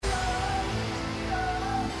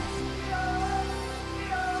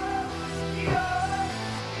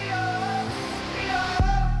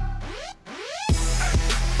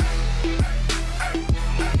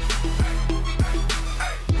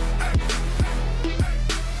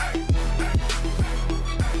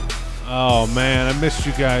Oh, man, I missed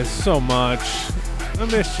you guys so much.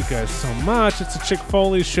 It's a Chick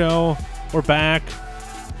Foley show. We're back.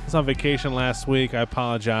 I was on vacation last week. I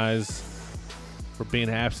apologize for being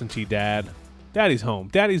an absentee dad. Daddy's home.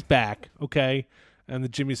 Daddy's back, okay? And the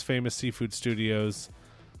Jimmy's Famous Seafood Studios.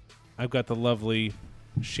 I've got the lovely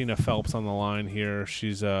Sheena Phelps on the line here.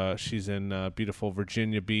 She's in beautiful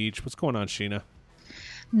Virginia Beach. What's going on, Sheena?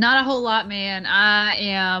 Not a whole lot, man. I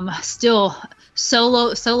am still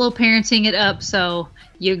solo parenting it up, so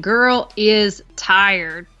your girl is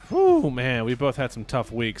tired. Oh man, we both had some tough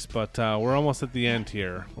weeks, but we're almost at the end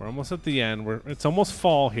here. It's almost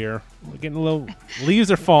fall here. We're getting a little leaves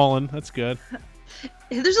are falling. That's good.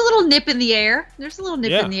 There's a little nip in the air. Which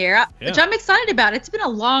I'm excited about. It's been a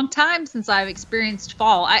long time since I've experienced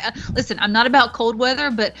fall. Listen, I'm not about cold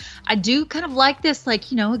weather, but I do kind of like this,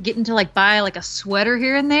 getting to buy a sweater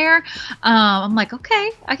here and there. I'm like,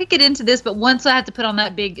 okay, I could get into this, but once I have to put on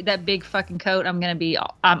that big fucking coat,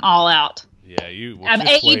 I'm all out. Yeah, I'm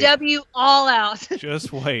AEW wait. All out.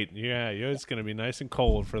 Just wait. Yeah, it's going to be nice and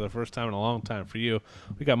cold for the first time in a long time for you.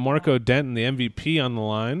 We got Marco Denton, the MVP, on the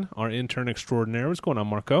line, our intern extraordinaire. What's going on,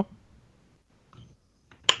 Marco?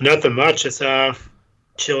 Nothing much. It's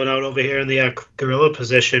chilling out over here in the gorilla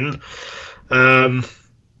position.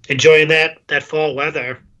 Enjoying that fall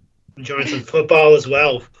weather. Enjoying some football as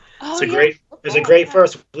well. It was a great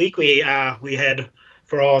first week we had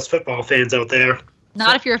for all us football fans out there.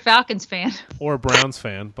 Not if you're a Falcons fan. Or a Browns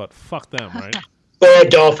fan, but fuck them, right? Or a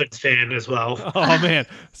Dolphins fan as well. Oh, man.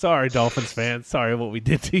 Sorry, Dolphins fan. Sorry what we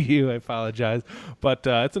did to you. I apologize. But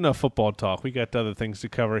it's enough football talk. We got other things to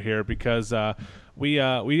cover here because we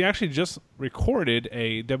actually just recorded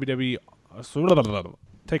a WWE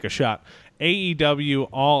take a shot. AEW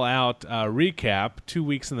All Out recap, 2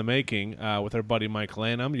 weeks in the making with our buddy Mike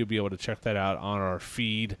Lanham. You'll be able to check that out on our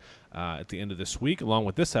feed at the end of this week along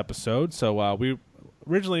with this episode. So we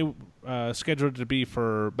originally scheduled it to be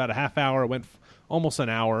for about a half hour. It went almost an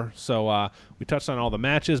hour. So we touched on all the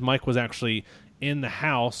matches. Mike was actually in the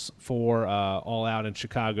house for All Out in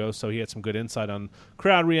Chicago, so he had some good insight on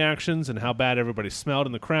crowd reactions and how bad everybody smelled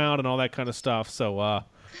in the crowd and all that kind of stuff. So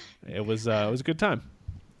it was a good time.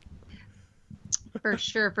 For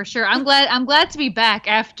sure. I'm glad to be back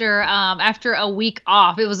after a week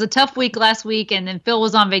off. It was a tough week last week, and then Phil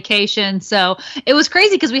was on vacation, so it was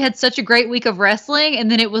crazy because we had such a great week of wrestling,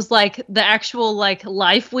 and then it was the actual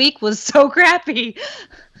life week was so crappy.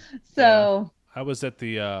 So I was at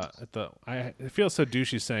the I feel so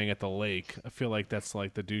douchey saying at the lake. I feel like that's the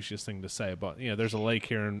douchiest thing to say, but there's a lake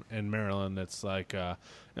here in Maryland that's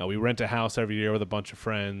we rent a house every year with a bunch of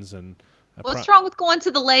friends and. What's wrong with going to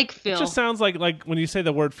the lake, Phil? It just sounds like when you say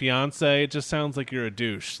the word fiance, it just sounds like you're a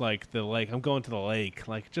douche. Like the lake, I'm going to the lake.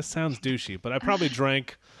 It just sounds douchey. But I probably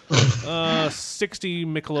drank 60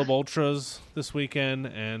 Michelob Ultras this weekend,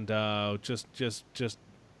 and just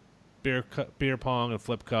beer pong and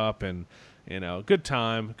flip cup, and good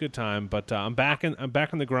time. But I'm back in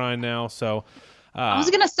the grind now. So I was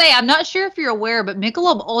gonna say, I'm not sure if you're aware, but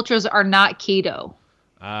Michelob Ultras are not keto.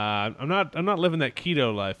 I'm not living that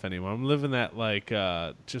keto life anymore. I'm living that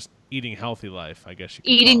just eating healthy life, I guess you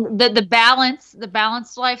could eating call it. the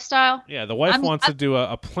balanced lifestyle. Yeah, the wife wants to do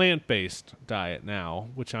a plant-based diet now,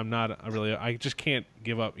 which I'm not really. I just can't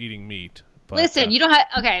give up eating meat. But, listen, you don't have.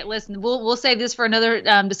 Okay, listen. We'll save this for another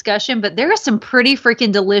discussion. But there are some pretty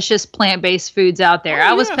freaking delicious plant-based foods out there.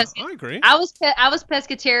 I agree. I was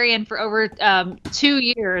pescatarian for over 2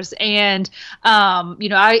 years, and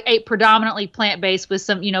I ate predominantly plant-based with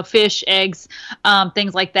some fish, eggs,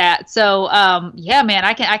 things like that. So yeah, man,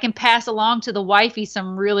 I can pass along to the wifey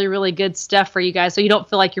some really really good stuff for you guys, so you don't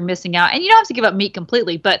feel like you're missing out, and you don't have to give up meat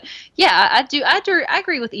completely. But yeah, I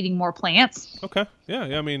agree with eating more plants. Okay.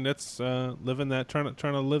 Yeah. I mean, that's living that, trying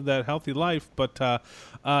to live that healthy life. But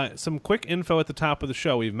some quick info at the top of the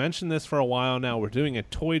show. We've mentioned this for a while now. We're doing a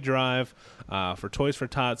toy drive for Toys for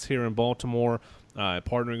Tots here in Baltimore,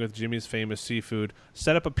 partnering with Jimmy's Famous Seafood.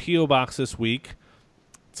 Set up a P.O. box this week.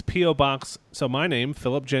 It's P.O. Box. So my name,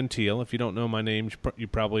 Philip Gentile. If you don't know my name, you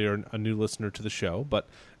probably are a new listener to the show. But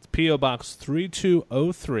it's P.O. Box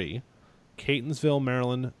 3203, Catonsville,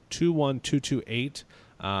 Maryland 21228.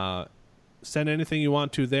 Send anything you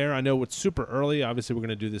want to there. I know it's super early. Obviously, we're going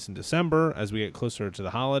to do this in December as we get closer to the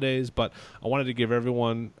holidays. But I wanted to give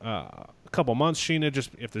everyone a couple months, Sheena, just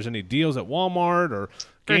if there's any deals at Walmart or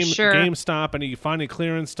GameStop, and you find any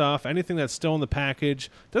clearance stuff, anything that's still in the package.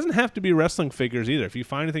 Doesn't have to be wrestling figures either. If you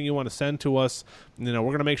find anything you want to send to us, we're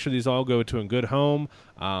going to make sure these all go to a good home.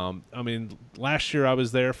 Last year I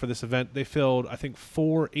was there for this event. They filled, I think,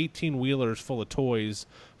 4 18-wheelers full of toys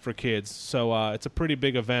for kids. So it's a pretty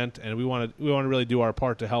big event, and we want to really do our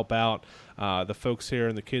part to help out the folks here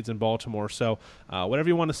and the kids in Baltimore. So whatever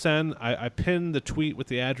you want to send, I pinned the tweet with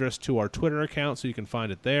the address to our Twitter account, so you can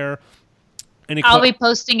find it there. I'll be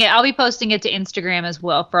posting it to Instagram as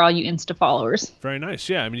well for all you Insta followers. Very nice.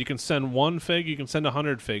 Yeah, you can send 1 fig, you can send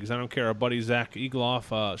 100 figs. I don't care. Our buddy Zach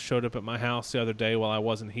Egloff showed up at my house the other day while I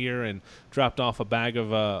wasn't here and dropped off a bag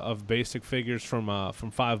of basic figures from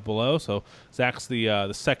Five Below. So Zach's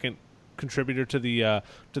the second contributor to the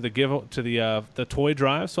toy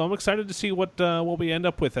drive. So I'm excited to see what we end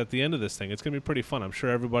up with at the end of this thing. It's going to be pretty fun. I'm sure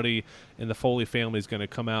everybody in the Foley family is going to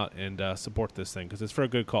come out and support this thing because it's for a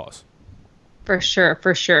good cause. For sure.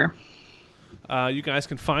 You guys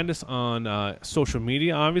can find us on social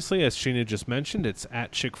media, obviously. As Sheena just mentioned, it's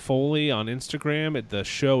at Chick Foley on Instagram. The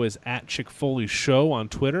show is at Chick Foley Show on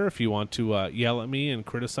Twitter if you want to yell at me and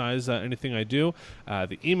criticize anything I do.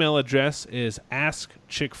 The email address is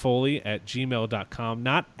askchickfoley@gmail.com,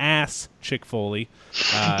 not Ass Chick Foley.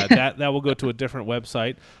 That will go to a different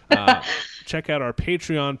website. Check out our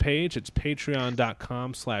Patreon page. It's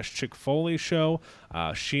patreon.com/Chick Foley Show.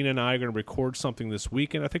 Sheena and I are going to record something this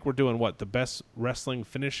weekend. I think we're doing the best wrestling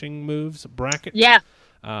finishing moves bracket. Yeah.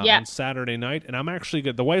 On Saturday night, and I'm actually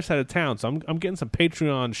good. The wife's out of town, so I'm getting some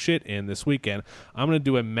Patreon shit in this weekend. I'm going to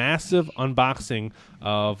do a massive unboxing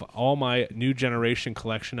of all my new generation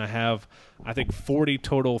collection. I have, I think, 40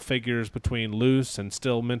 total figures between loose and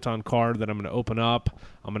still mint on card that I'm going to open up.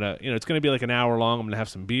 I'm going to, it's going to be like an hour long. I'm going to have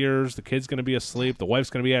some beers. The kid's going to be asleep. The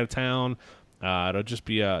wife's going to be out of town. It'll just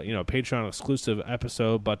be a Patreon exclusive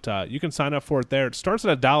episode, but you can sign up for it there. It starts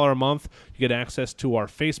at $1 a month. You get access to our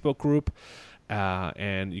Facebook group.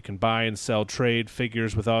 And you can buy and sell trade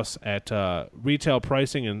figures with us at retail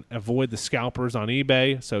pricing and avoid the scalpers on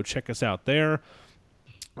eBay. So check us out there.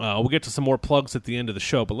 We'll get to some more plugs at the end of the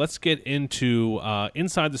show, but let's get into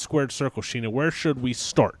Inside the Squared Circle. Sheena, where should we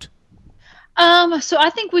start? So I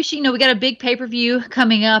think we should, we got a big pay-per-view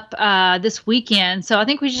coming up this weekend. So I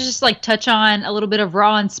think we should just touch on a little bit of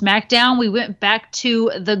Raw and SmackDown. We went back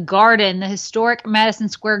to the Garden, the historic Madison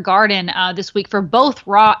Square Garden this week for both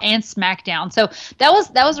Raw and SmackDown. So that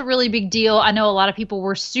was a really big deal. I know a lot of people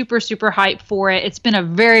were super, super hyped for it. It's been a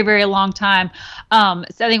very, very long time. I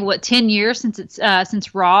think 10 years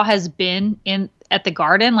since Raw has been at the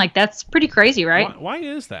Garden. That's pretty crazy, right? Why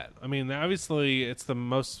is that? Obviously it's the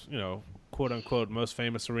most, quote unquote most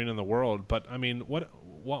famous arena in the world, but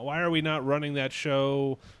why are we not running that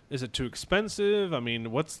show? Is it too expensive?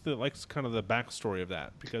 What's the kind of the backstory of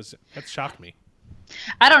that? Because that shocked me.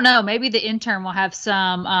 I don't know. Maybe the intern will have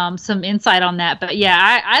some insight on that. But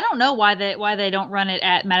yeah, I don't know why they don't run it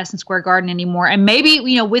at Madison Square Garden anymore. And maybe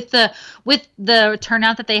with the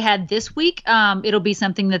turnout that they had this week, it'll be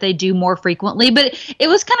something that they do more frequently. But it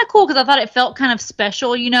was kind of cool because I thought it felt kind of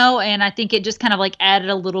special, and I think it just kind of added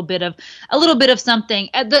a little bit of something.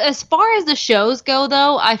 As far as the shows go,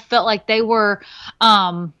 though, I felt like they were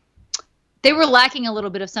lacking a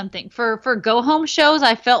little bit of something. For go home shows,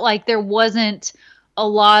 I felt like there wasn't a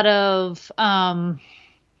lot of a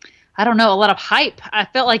lot of hype. I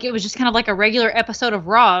felt like it was just kind of like a regular episode of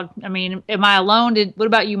Raw. Am I alone? What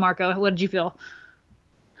about you, Marco? What did you feel?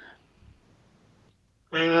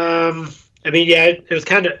 It was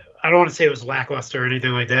kind of, I don't want to say it was lackluster or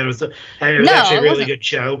anything like that. It was actually a really good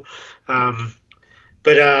show. It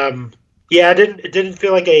didn't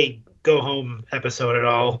feel like a go home episode at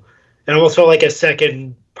all. It almost felt like a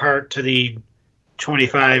second part to the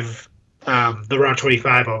 25, the Raw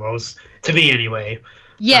 25 almost, to me anyway.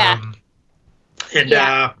 Yeah.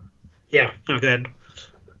 No good.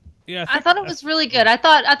 Yeah, I thought it was really good. I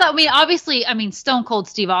thought, obviously, Stone Cold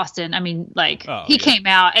Steve Austin, he came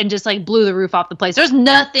out and just blew the roof off the place. There's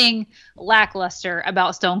nothing lackluster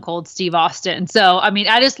about Stone Cold Steve Austin. So,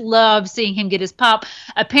 I just love seeing him get his pop.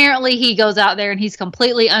 Apparently he goes out there and he's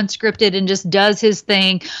completely unscripted and just does his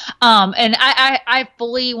thing. And I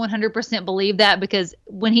fully 100% believe that because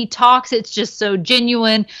when he talks, it's just so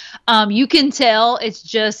genuine. You can tell it's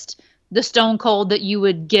just the Stone Cold that you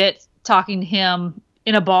would get talking to him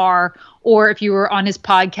in a bar, or if you were on his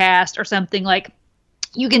podcast or something,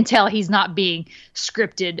 you can tell he's not being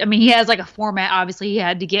scripted. He has a format. Obviously he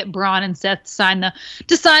had to get Braun and Seth to sign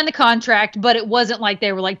the contract, but it wasn't like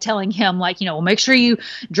they were telling him well, make sure you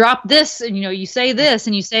drop this and you say this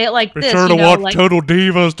and you say it like this. Be sure to watch Total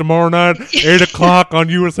Divas tomorrow night, 8:00 on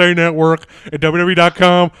USA Network at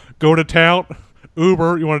WWE.com. Go to tout.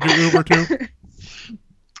 Uber. You want to do Uber too?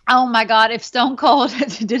 Oh my God! If Stone Cold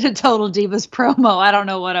did a Total Divas promo, I don't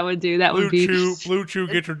know what I would do. That would be Blue Chew,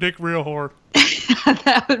 get your dick real hard.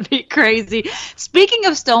 That would be crazy. Speaking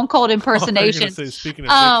of Stone Cold impersonation, speaking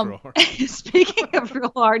of dicks real hard. Speaking of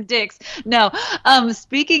real hard dicks, no.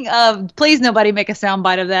 Speaking of, please nobody make a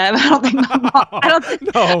soundbite of that. I don't think my mom. I don't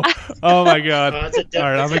think. No. Oh my God. All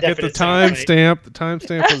right, I'm gonna get the timestamp. The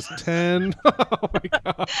timestamp was 10. Oh my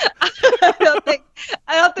God.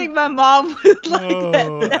 I don't think my mom would like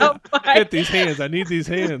that soundbite. Get these hands. I need these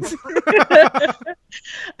hands.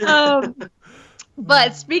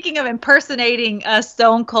 But speaking of impersonating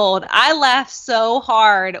Stone Cold, I laughed so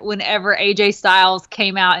hard whenever AJ Styles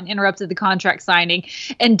came out and interrupted the contract signing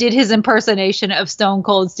and did his impersonation of Stone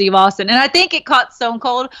Cold Steve Austin. And I think it caught Stone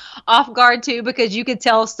Cold off guard too, because you could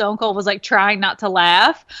tell Stone Cold was like trying not to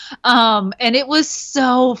laugh. And it was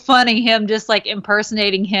so funny, him just like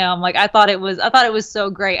impersonating him. Like I thought it was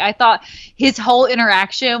so great. I thought his whole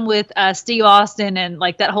interaction with Steve Austin and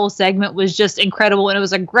like that whole segment was just incredible. And it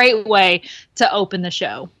was a great way to open the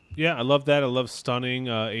show. Yeah, I love that. I love stunning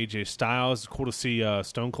AJ Styles. It's cool to see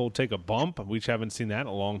Stone Cold take a bump. We haven't seen that in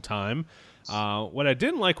a long time. What I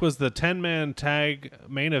didn't like was the 10-man tag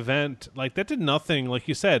main event. Like, that did nothing. Like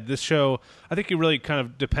you said, this show, I think you really kind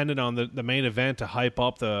of depended on the main event to hype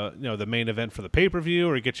up the main event for the pay-per-view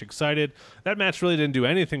or get you excited. That match really didn't do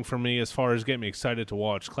anything for me as far as getting me excited to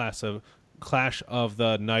watch Clash of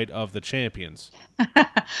the Night of the Champions.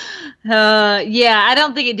 Yeah, I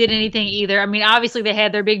don't think it did anything either. I mean, obviously they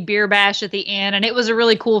had their big beer bash at the end, and it was a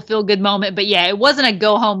really cool feel-good moment. But yeah, it wasn't a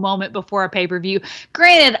go-home moment before a pay-per-view.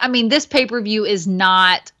 Granted, I mean, this pay-per-view is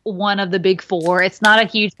not one of the big four. It's not a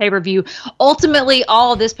huge pay-per-view. Ultimately,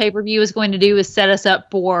 all this pay-per-view is going to do is set us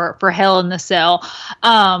up for Hell in the Cell.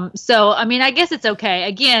 So, I mean, I guess it's okay.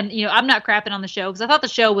 Again, I'm not crapping on the show because I thought the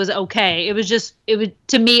show was okay.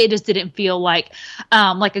 To me, it just didn't feel like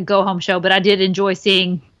a go-home show. But I did enjoy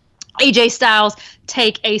seeing AJ Styles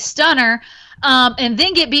take a stunner and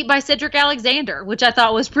then get beat by Cedric Alexander, which I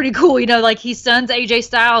thought was pretty cool. Like he stuns AJ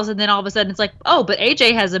Styles, and then all of a sudden it's like, oh, but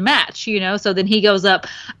AJ has a match, so then he goes up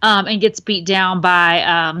and gets beat down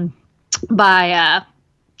by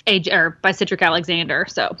Cedric Alexander.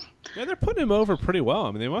 So yeah, they're putting him over pretty well.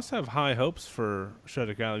 I mean, they must have high hopes for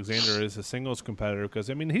Cedric Alexander as a singles competitor because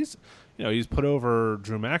I mean he's put over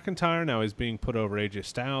Drew McIntyre. Now he's being put over AJ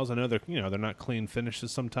Styles. I know they're not clean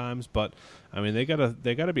finishes sometimes, but I mean they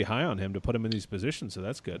gotta be high on him to put him in these positions. So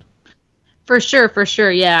that's good. For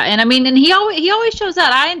sure, yeah. And I mean, and he always shows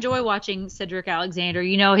out. I enjoy watching Cedric Alexander.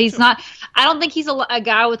 He's not. I don't think he's a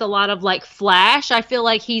guy with a lot of like flash. I feel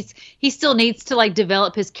like he still needs to like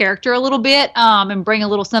develop his character a little bit, and bring a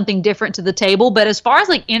little something different to the table. But as far as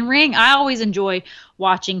like in ring, I always enjoy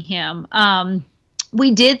watching him.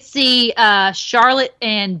 We did see Charlotte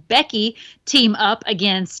and Becky team up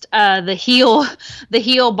against the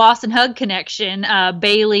heel Boston Hug connection,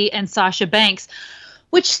 Bayley and Sasha Banks.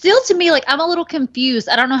 Which still to me, like, I'm a little confused.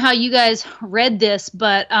 I don't know how you guys read this,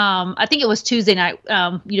 but I think it was Tuesday night,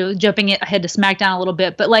 jumping ahead to SmackDown a little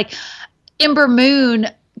bit. But, like, Ember Moon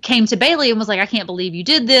came to Bayley and was like, I can't believe you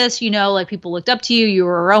did this. Like, people looked up to you. You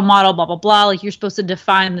were a role model, blah, blah, blah. Like, you're supposed to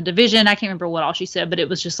define the division. I can't remember what all she said, but it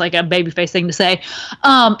was just, like, a babyface thing to say.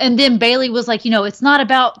 And then Bayley was like, it's not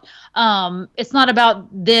about them.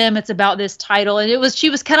 It's about this title. And she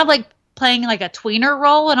was kind of, like, playing, like, a tweener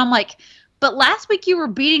role. And I'm like, but last week you were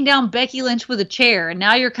beating down Becky Lynch with a chair, and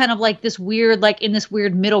now you're kind of like this weird, like in this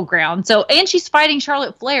weird middle ground. So, and she's fighting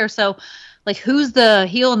Charlotte Flair. So, like, who's the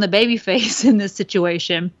heel and the baby face in this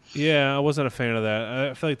situation? Yeah, I wasn't a fan of that.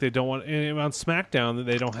 I feel like they don't want on SmackDown.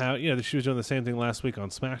 They don't have. She was doing the same thing last week on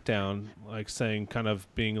SmackDown, like saying kind of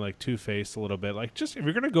being like two-faced a little bit. Like, just if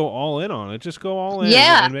you're gonna go all in on it, just go all in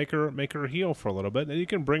and make her heel for a little bit, and you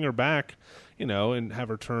can bring her back, and have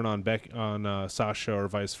her turn on Sasha or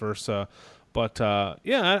vice versa. But I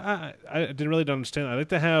didn't really understand. I like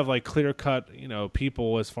to have like clear-cut,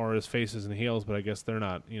 people as far as faces and heels, but I guess they're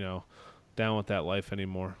not, down with that life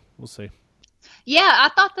anymore. We'll see. Yeah, I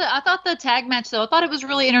thought the tag match though, I thought it was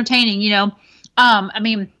really entertaining. I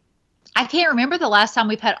mean, I can't remember the last time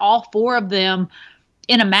we've had all four of them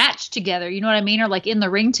in a match together. You know what I mean, or like in the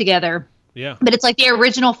ring together. Yeah. But it's like the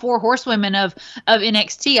original four horsewomen of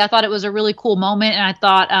NXT. I thought it was a really cool moment, and I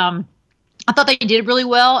thought they did really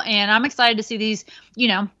well, and I'm excited to see these,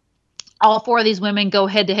 all four of these women go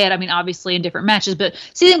head-to-head. I mean, obviously in different matches, but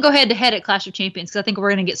see them go head-to-head at Clash of Champions because I think we're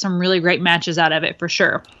going to get some really great matches out of it for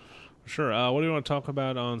sure. Sure. What do you want to talk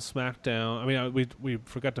about on SmackDown? I mean, we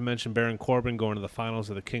forgot to mention Baron Corbin going to the finals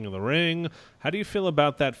of the King of the Ring. How do you feel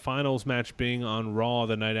about that finals match being on Raw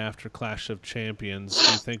the night after Clash of Champions?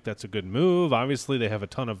 Do you think that's a good move? Obviously, they have a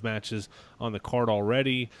ton of matches on the card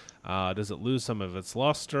already. Does it lose some of its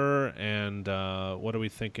luster? And what are we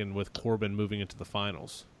thinking with Corbin moving into the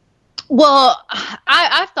finals? Well,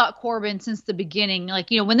 I've thought Corbin since the beginning. Like,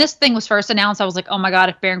 when this thing was first announced, I was like, oh my God,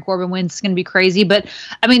 if Baron Corbin wins, it's going to be crazy. But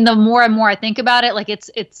I mean, the more and more I think about it, like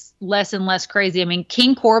it's less and less crazy. I mean,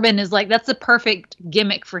 King Corbin is like, that's the perfect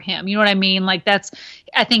gimmick for him. You know what I mean? Like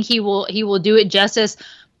I think he will do it justice.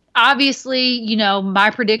 Obviously,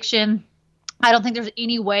 my prediction, I don't think there's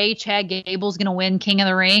any way Chad Gable's going to win King of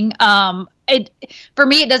the Ring. For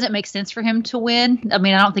me, it doesn't make sense for him to win. I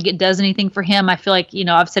mean, I don't think it does anything for him. I feel like,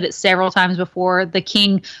 I've said it several times before, the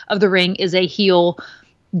King of the Ring is a heel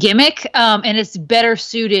gimmick, and it's better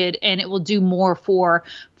suited, and it will do more for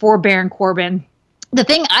Baron Corbin. The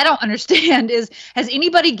thing I don't understand is, has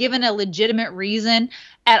anybody given a legitimate reason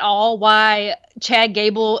at all why Chad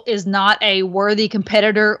Gable is not a worthy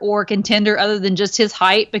competitor or contender other than just his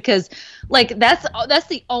height? Because like that's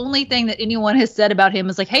the only thing that anyone has said about him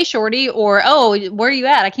is like, hey shorty, or oh, where are you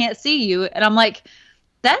at? I can't see you. And I'm like,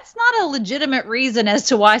 that's not a legitimate reason as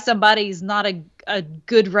to why somebody's not a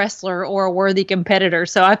good wrestler or a worthy competitor.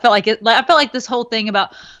 So I felt like this whole thing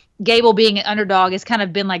about Gable being an underdog has kind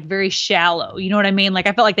of been like very shallow. You know what I mean? Like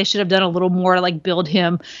I felt like they should have done a little more to like build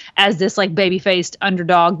him as this like baby-faced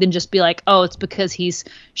underdog than just be like, oh, it's because he's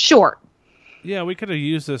short. Yeah, we could have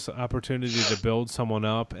used this opportunity to build someone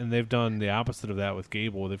up, and they've done the opposite of that with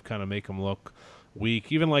Gable. They've kind of make him look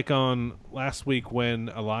weak. Even like on last week when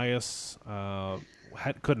Elias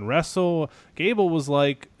couldn't wrestle, Gable was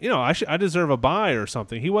like, I deserve a bye or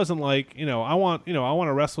something. He wasn't like, I want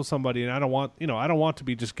to wrestle somebody, and I don't want to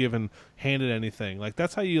be just handed anything. Like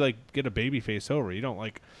that's how you like get a baby face over. You don't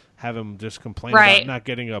like have him just complain about not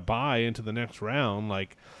getting a bye into the next round.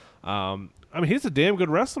 Like, I mean, he's a damn good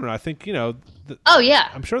wrestler. And I think, oh yeah,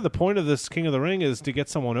 I'm sure the point of this King of the Ring is to get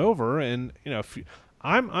someone over, and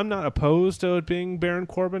I'm not opposed to it being Baron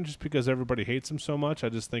Corbin just because everybody hates him so much. I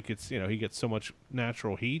just think it's, he gets so much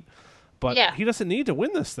natural heat. But he doesn't need to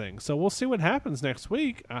win this thing. So we'll see what happens next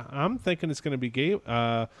week. I'm thinking it's going to be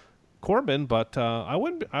Corbin, but I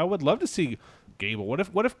would love to see Gable.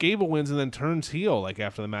 What if Gable wins and then turns heel like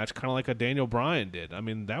after the match, kind of like a Daniel Bryan did? I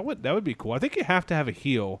mean, that would be cool. I think you have to have a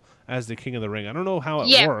heel as the King of the Ring. I don't know how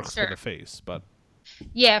it works for the face, but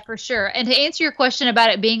yeah, for sure. And to answer your question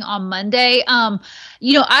about it being on Monday,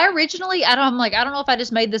 I originally, I don't know if I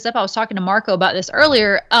just made this up. I was talking to Marco about this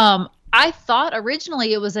earlier. I thought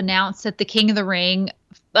originally it was announced that the King of the Ring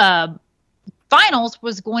finals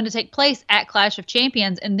was going to take place at Clash of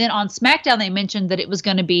Champions. And then on SmackDown, they mentioned that it was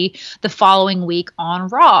going to be the following week on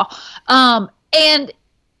Raw. And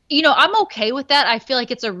I'm okay with that. I feel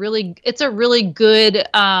like it's a really good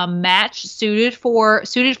match suited for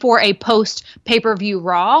a post pay-per-view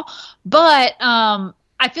Raw. But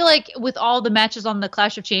I feel like with all the matches on the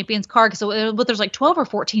Clash of Champions card, but there's like 12 or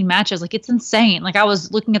 14 matches, like it's insane. Like I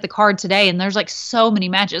was looking at the card today and there's like so many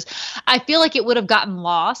matches. I feel like it would have gotten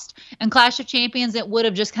lost in Clash of Champions. It would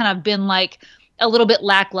have just kind of been like a little bit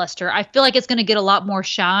lackluster. I feel like it's going to get a lot more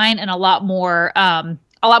shine and a lot more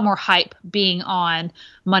hype being on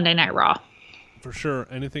Monday Night Raw. For sure.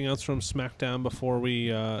 Anything else from SmackDown before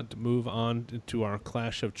we move on to our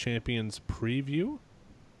Clash of Champions preview?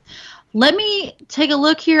 Let me take a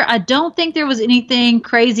look here. I don't think there was anything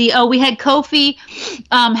crazy. Oh, we had Kofi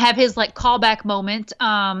have his like callback moment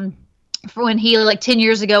for when he like 10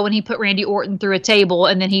 years ago when he put Randy Orton through a table,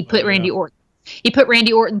 and then he put Randy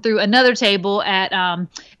Orton through another table at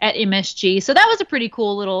MSG. So that was a pretty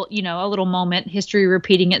cool little, a little moment, history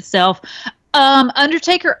repeating itself.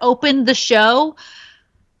 Undertaker opened the show.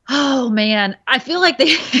 Oh man, I feel like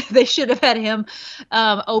they should have had him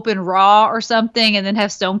open Raw or something, and then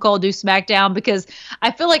have Stone Cold do SmackDown, because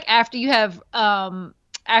I feel like after you have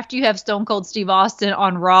Stone Cold Steve Austin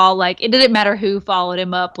on Raw, like it didn't matter who followed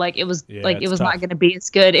him up, like it was tough. Not going to be as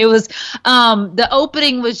good. It was the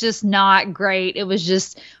opening was just not great. It was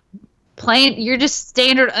just you're just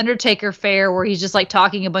standard Undertaker fare where he's just like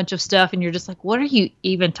talking a bunch of stuff, and you're just like, what are you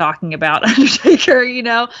even talking about, Undertaker?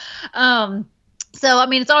 So, I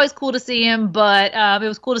mean, it's always cool to see him, but it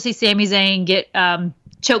was cool to see Sami Zayn get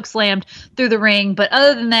choke slammed through the ring. But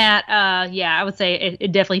other than that, I would say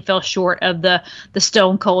it definitely fell short of the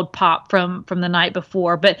Stone Cold pop from the night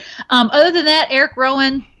before. But other than that, Eric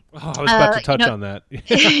Rowan Oh, I was about to touch on that.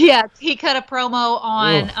 Yeah, he cut a promo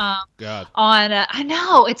on God. I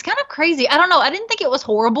know, it's kind of crazy. I don't know. I didn't think it was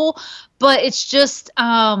horrible, but it's just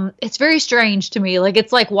it's very strange to me. Like,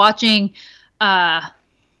 it's like watching I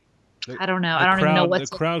don't know. I don't even know what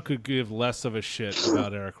the crowd could give less of a shit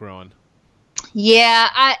about Eric Rowan.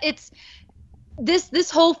 Yeah, it's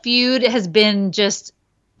this whole feud has been just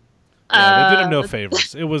they did him no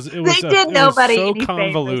favors. It was so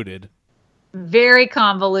convoluted. Very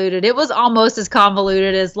convoluted. It was almost as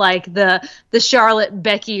convoluted as like the Charlotte,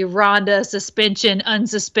 Becky, Ronda suspension,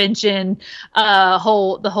 unsuspension, the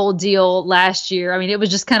whole deal last year. I mean, it was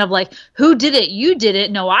just kind of like, who did it? You did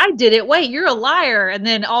it. No, I did it. Wait, you're a liar. And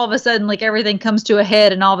then all of a sudden, like, everything comes to a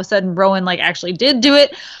head, and all of a sudden Rowan like actually did do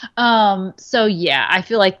it. So yeah, I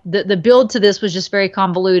feel like the build to this was just very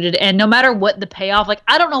convoluted, and no matter what the payoff, like,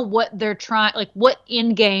 I don't know what they're trying, like, what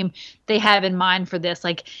end game they have in mind for this.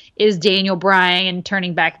 Like, is Daniel Bryan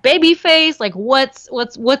turning back babyface? Like, what's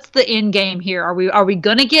the end game here? Are we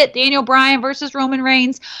gonna get Daniel Bryan versus Roman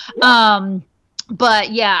Reigns?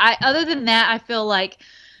 But yeah, other than that, I feel like,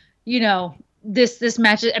 this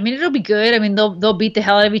match, I mean, it'll be good. I mean, they'll beat the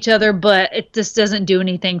hell out of each other, but it just doesn't do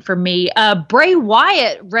anything for me. Bray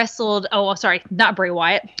Wyatt wrestled. Oh, sorry, not Bray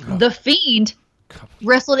Wyatt. Oh. The Fiend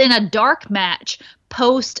wrestled in a dark match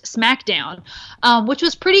post SmackDown, which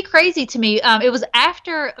was pretty crazy to me. It was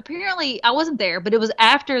after, apparently I wasn't there, but it was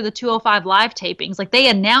after the 205 Live tapings. Like, they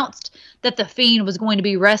announced that the Fiend was going to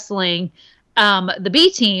be wrestling the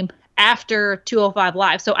B Team after 205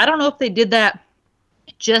 Live. So I don't know if they did that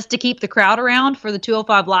just to keep the crowd around for the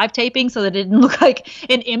 205 Live taping, so that it didn't look like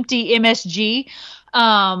an empty MSG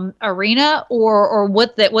arena, or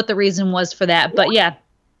what the reason was for that. But yeah,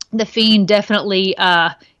 the Fiend definitely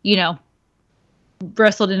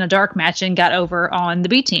wrestled in a dark match and got over on the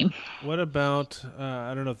B Team. What about,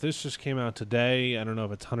 I don't know if this just came out today. I don't know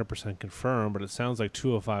if it's 100% confirmed, but it sounds like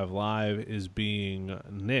 205 Live is being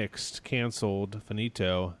nixed, canceled,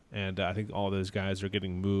 finito, and I think all those guys are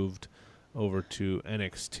getting moved over to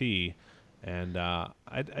NXT. And I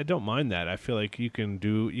don't mind that. I feel like you can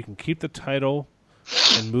keep the title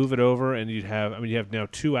and move it over, and you have now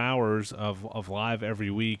 2 hours of live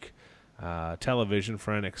every week. Television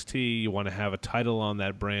for NXT. You want to have a title on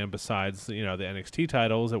that brand besides the NXT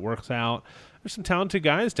titles. It works out. There's some talented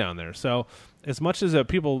guys down there. So as much as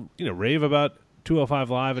people rave about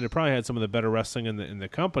 205 Live, and it probably had some of the better wrestling in the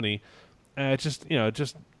company, just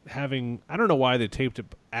having, I don't know why they taped it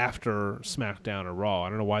after SmackDown or Raw. I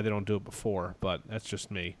don't know why they don't do it before, but that's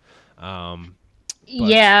just me.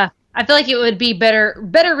 Yeah, I feel like it would be better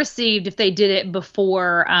received if they did it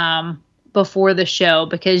before the show,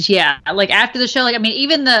 because like after the show, like, I mean,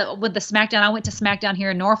 even with the SmackDown, I went to SmackDown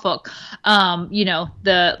here in Norfolk,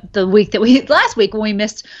 the week that last week when we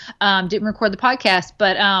missed, didn't record the podcast,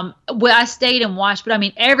 but I stayed and watched. But I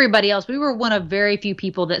mean, everybody else, we were one of very few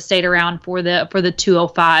people that stayed around for the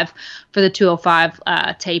 205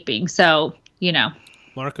 taping. So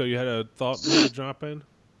Marco, you had a thought to drop in?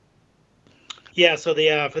 Yeah, so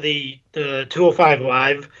for the 205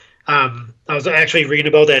 Live. I was actually reading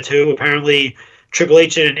about that too. Apparently, Triple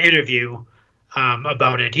H in an interview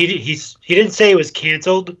about it. He didn't say it was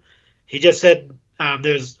canceled. He just said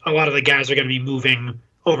there's a lot of the guys are going to be moving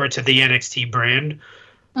over to the NXT brand.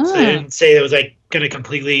 So they didn't say it was like going to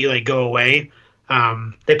completely like go away.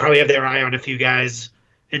 They probably have their eye on a few guys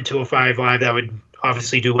in 205 Live that would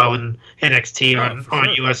obviously do well in NXT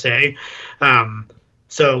on USA.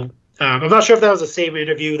 So I'm not sure if that was the same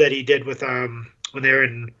interview that he did with when they were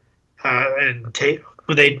in.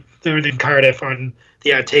 When they were in Cardiff on the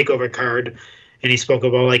Takeover card, and he spoke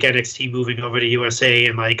about like NXT moving over to USA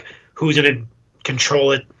and like who's going to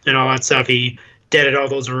control it and all that stuff. He deaded all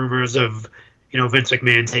those rumors of Vince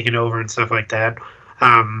McMahon taking over and stuff like that.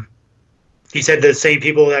 He said the same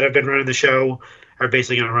people that have been running the show are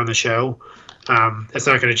basically going to run the show. That's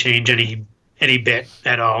not going to change any bit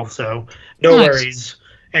at all. So no worries,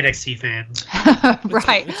 NXT fans.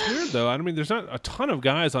 Right. It's weird though. I mean, there's not a ton of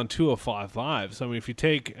guys on 205 Live. So I mean, if you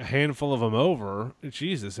take a handful of them over,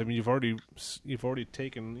 Jesus, I mean, you've already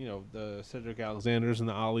taken the Cedric Alexanders and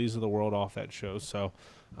the Alis of the world off that show. So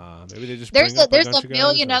maybe they just there's a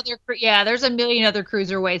million other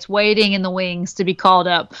cruiserweights waiting in the wings to be called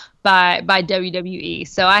up by WWE.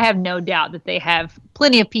 So I have no doubt that they have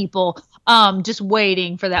plenty of people just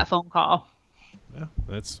waiting for that phone call. Yeah,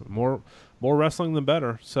 that's more wrestling than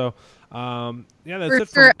better. So, that's for it.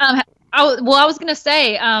 Sure. I was going to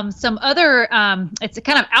say some other, it's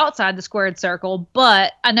kind of outside the squared circle,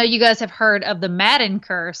 but I know you guys have heard of the Madden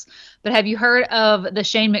curse, but have you heard of the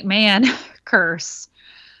Shane McMahon curse?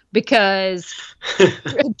 because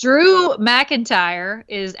Drew McIntyre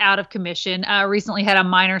is out of commission. Recently had a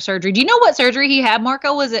minor surgery. Do you know what surgery he had,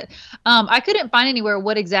 Marco? Was it? I couldn't find anywhere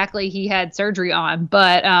what exactly he had surgery on,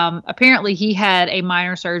 but apparently he had a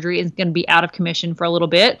minor surgery and is going to be out of commission for a little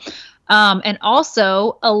bit. And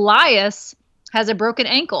also, Elias has a broken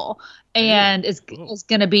ankle and is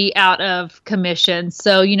going to be out of commission.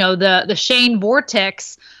 So, the Shane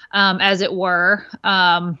Vortex, as it were,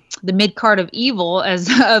 the mid card of evil, as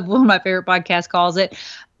one of my favorite podcasts calls it,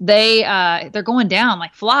 they're going down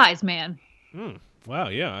like flies, man. Wow,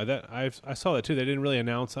 yeah, I saw that too. They didn't really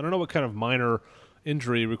announce. I don't know what kind of minor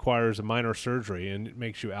injury requires a minor surgery and it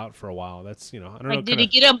makes you out for a while. That's I don't know. Did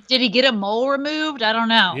he get a mole removed? I don't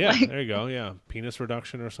know. Yeah, there you go. Yeah, penis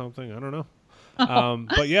reduction or something. I don't know.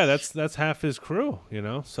 But yeah, that's half his crew.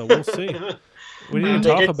 So we'll see. We need to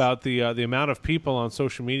talk about the amount of people on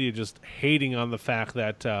social media just hating on the fact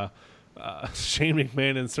that Shane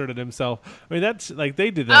McMahon inserted himself. I mean, that's like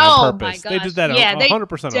they did that on purpose. They did that 100% on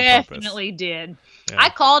purpose. Definitely did. Yeah. I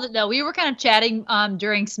called it though. We were kind of chatting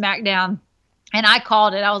during SmackDown, and I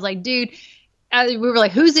called it. I was like, dude. We were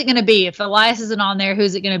like, who's it going to be? If Elias isn't on there,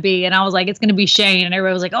 who's it going to be? And I was like, it's going to be Shane. And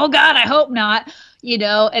everybody was like, oh, God, I hope not.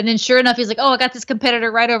 And then sure enough, he's like, oh, I got this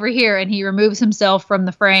competitor right over here. And he removes himself from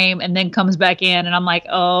the frame and then comes back in. And I'm like,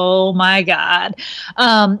 oh, my God.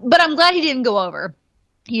 But I'm glad he didn't go over,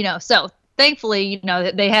 So thankfully,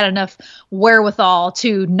 they had enough wherewithal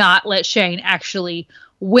to not let Shane actually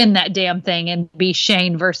win that damn thing and be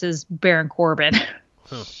Shane versus Baron Corbin.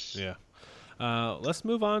 Yeah. Let's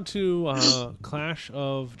move on to Clash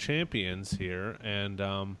of Champions here.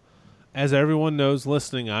 And as everyone knows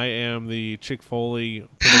listening, I am the Chick Foley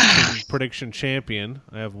prediction champion.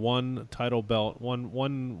 I have one title belt,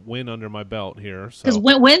 one win under my belt here. Because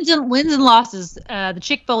wins and losses, the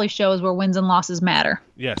Chick Foley show is where wins and losses matter.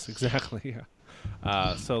 Yes, exactly.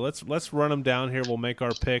 Yeah. So let's run them down here. We'll make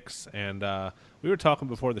our picks. And we were talking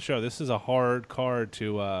before the show. This is a hard card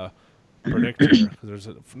to predict here, because there's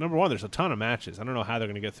a ton of matches. I don't know how they're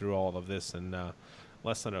going to get through all of this in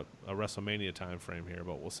less than a WrestleMania time frame here,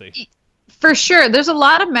 but we'll see. For sure, there's a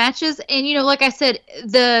lot of matches, and like I said,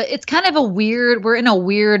 it's kind of we're in a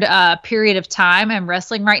weird period of time in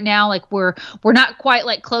wrestling right now. Like we're not quite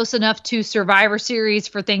like close enough to Survivor Series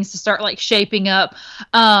for things to start like shaping up,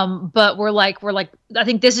 but we're like I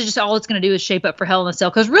think this is just all it's going to do is shape up for Hell in a Cell,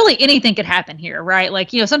 because really anything could happen here, right?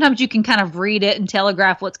 Like sometimes you can kind of read it and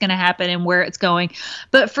telegraph what's going to happen and where it's going,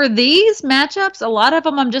 but for these matchups, a lot of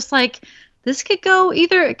them I'm just like, this could go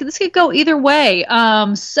either way.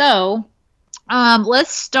 Let's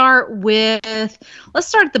start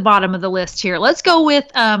at the bottom of the list here. Let's go with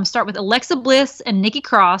start with Alexa Bliss and Nikki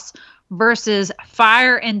Cross versus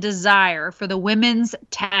Fire and Desire for the women's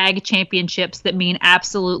tag championships that mean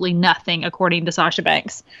absolutely nothing, according to Sasha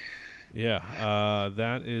Banks. Yeah,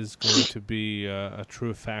 that is going to be a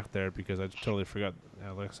true fact there, because I totally forgot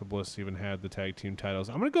Alexa Bliss even had the tag team titles.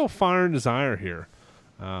 I'm going to go Fire and Desire here.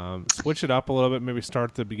 Switch it up a little bit, maybe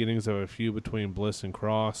start the beginnings of a feud between Bliss and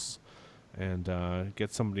Cross, and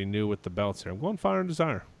get somebody new with the belts here. I'm going Fire and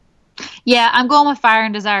Desire. Yeah, I'm going with Fire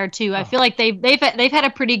and Desire too. I feel like they've had a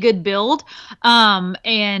pretty good build,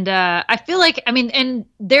 and I feel like and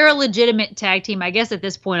they're a legitimate tag team. I guess at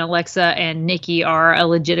this point, Alexa and Nikki are a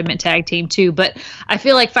legitimate tag team too. But I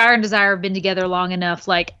feel like Fire and Desire have been together long enough.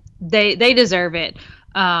 Like they deserve it.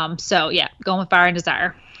 So yeah, going with Fire and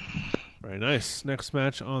Desire. Very nice. Next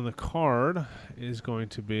match on the card is going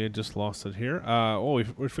to be, I just lost it here.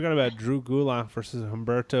 We forgot about Drew Gulak versus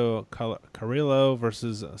Humberto Carrillo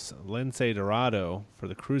versus Lince Dorado for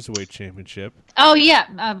the Cruiserweight Championship. Oh yeah,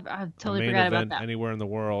 I totally forgot about that. Anywhere in the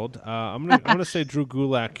world. I'm gonna say Drew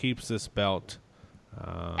Gulak keeps this belt,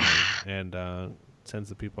 and sends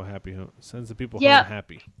the people happy. Sends the people home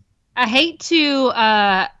happy. I hate to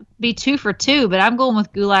be 2 for 2, but I'm going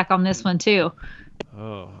with Gulak on this one too.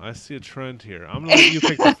 Oh, I see a trend here. I'm going to let you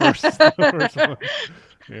pick the first one.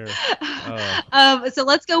 Here. So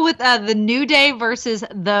let's go with the New Day versus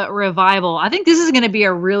the Revival. I think this is going to be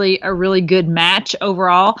a really good match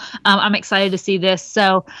overall. I'm excited to see this.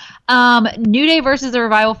 So New Day versus the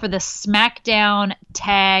Revival for the SmackDown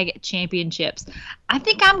Tag Championships. I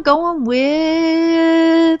think I'm going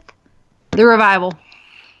with the Revival.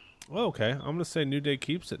 Well, okay. I'm going to say New Day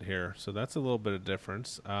keeps it here. So that's a little bit of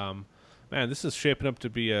difference. Man, this is shaping up to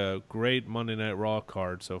be a great Monday Night Raw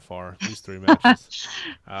card so far, these 3 matches.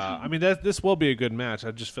 This will be a good match.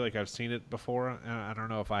 I just feel like I've seen it before. I don't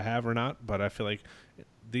know if I have or not, but I feel like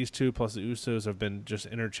these two plus the Usos have been just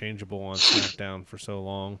interchangeable on SmackDown for so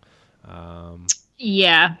long.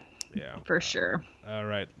 Yeah, for sure. All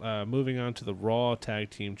right, moving on to the Raw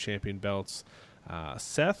Tag Team Champion belts.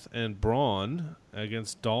 Seth and Braun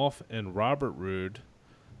against Dolph and Robert Roode,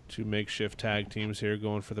 two makeshift tag teams here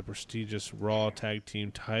going for the prestigious Raw tag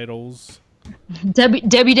team titles.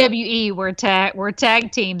 WWE, where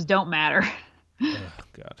tag teams don't matter. Oh,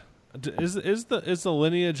 God, is the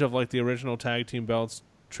lineage of like the original tag team belts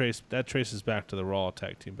traces back to the Raw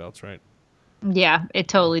tag team belts, right? Yeah, it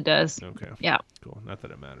totally does. Okay. Yeah. Cool. Not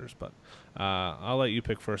that it matters, but I'll let you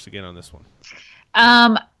pick first again on this one.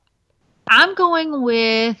 I'm going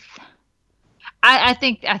with. I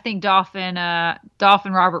think Dolph and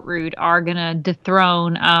Robert Roode are gonna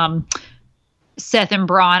dethrone Seth and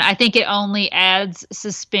Braun. I think it only adds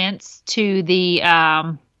suspense to the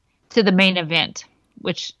main event,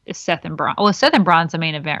 which is Seth and Braun. Well, Seth and Braun's the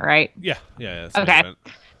main event, right? Yeah. Okay.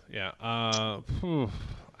 Yeah.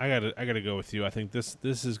 I gotta go with you. I think this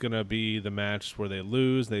is gonna be the match where they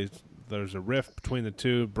lose. There's a rift between the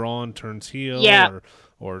two. Braun turns heel,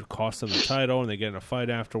 or costs them the title, and they get in a fight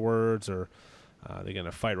afterwards, or they get in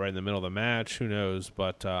a fight right in the middle of the match. Who knows?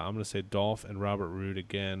 But I'm gonna say Dolph and Robert Roode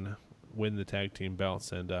again win the tag team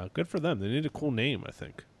belts, and good for them. They need a cool name, I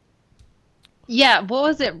think. Yeah, what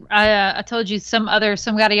was it? I told you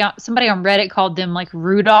somebody on Reddit called them like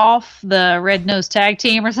Rudolph, the Red-Nosed Tag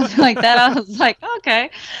Team or something like that. I was like,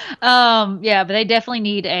 okay, yeah, but they definitely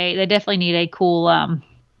need a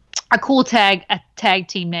cool tag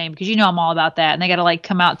team name, because I'm all about that, and they got to like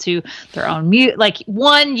come out to their own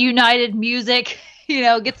one united music,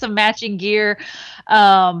 get some matching gear,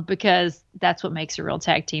 because that's what makes a real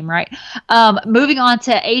tag team, right? Moving on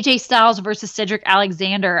to AJ Styles versus Cedric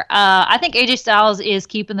Alexander. I think AJ Styles is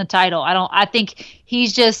keeping the title. I think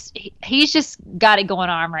he's just got it going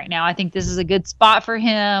on right now. I think this is a good spot for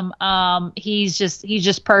him. He's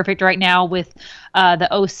just perfect right now with the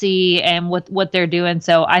OC and what they're doing.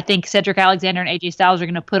 So I think Cedric Alexander and AJ Styles are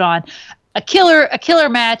going to put on a killer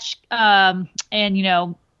match. But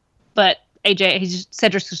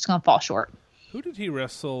Cedric's just going to fall short. Who did he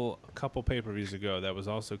wrestle a couple pay-per-views ago that was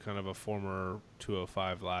also kind of a former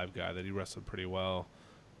 205 Live guy that he wrestled pretty well?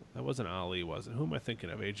 That wasn't Ali, was it? Who am I thinking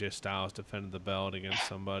of? AJ Styles defended the belt against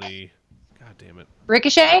somebody. God damn it.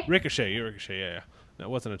 Ricochet, yeah. That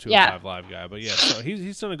wasn't a 205 Live guy, but yeah. So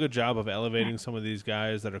he's done a good job of elevating some of these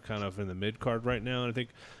guys that are kind of in the mid-card right now. And I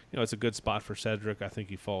think, it's a good spot for Cedric. I think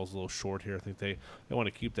he falls a little short here. I think they want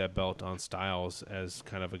to keep that belt on Styles as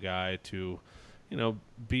kind of a guy to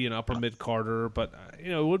be an upper mid-carder, but,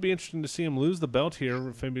 it would be interesting to see him lose the belt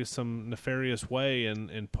here, maybe some nefarious way,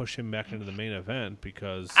 and push him back into the main event,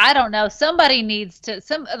 because... I don't know. Somebody needs to...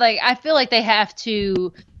 I feel like they have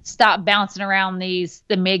to stop bouncing around the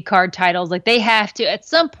mid-card titles. Like, they have to, at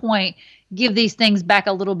some point, give these things back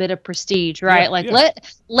a little bit of prestige, right? Let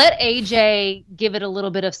AJ give it a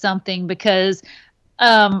little bit of something, because...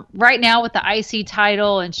 right now with the IC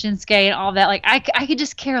title and Shinsuke and all that, like I could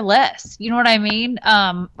just care less. You know what I mean?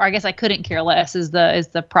 Or I guess I couldn't care less is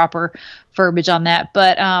the proper verbiage on that.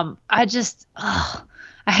 But I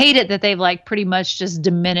hate it that they've like pretty much just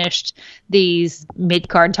diminished these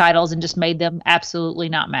mid-card titles and just made them absolutely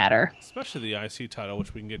not matter. Especially the IC title,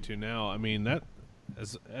 which we can get to now. I mean, that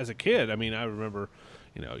as a kid, I remember,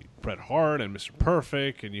 Bret Hart and Mr.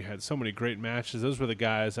 Perfect, and you had so many great matches. Those were the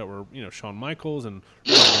guys that were, Shawn Michaels and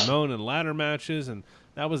Ramon in ladder matches, and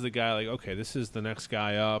that was the guy like, okay, this is the next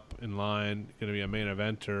guy up in line, going to be a main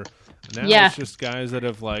eventer. And now it's just guys that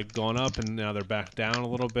have like gone up and now they're back down a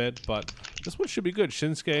little bit, but this one should be good.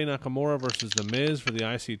 Shinsuke Nakamura versus The Miz for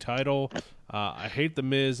the IC title. I hate The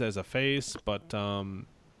Miz as a face, but I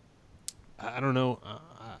don't know.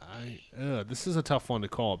 This is a tough one to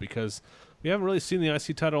call, because we haven't really seen the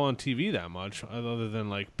IC title on TV that much, other than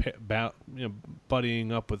like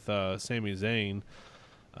buddying up with Sami Zayn.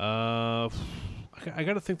 I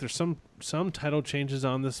got to think there's some title changes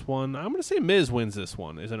on this one. I'm going to say Miz wins this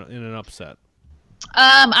one in an upset.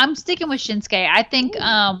 I'm sticking with Shinsuke. I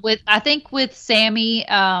think with Sammy,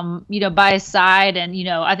 by his side, and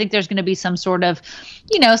I think there's going to be some sort of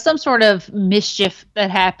mischief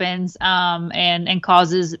that happens, and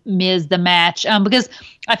causes Miz the match, because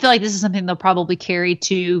I feel like this is something they'll probably carry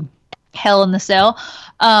to Hell in the Cell.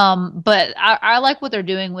 But I like what they're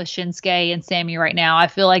doing with Shinsuke and Sammy right now. I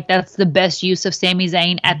feel like that's the best use of Sami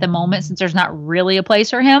Zayn at the moment, since there's not really a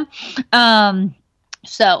place for him.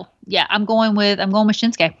 So yeah, I'm going with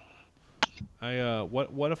Shinsuke.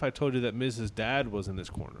 What if I told you that Miz's dad was in this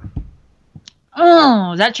corner?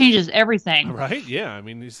 Oh, that changes everything. Right? Yeah. I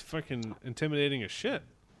mean, he's fucking intimidating as shit.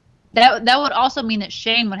 That would also mean that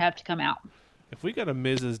Shane would have to come out. If we got a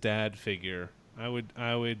Miz's dad figure, I would.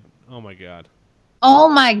 Oh my god. Oh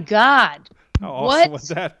my god. How awesome would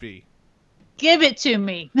that be? Give it to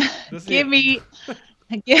me. Give me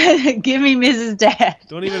Give me Mrs. Dad.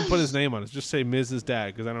 Don't even put his name on it. Just say Mrs.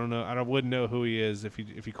 Dad, because I don't know. I wouldn't know who he is if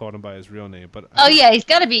you called him by his real name. But yeah, he's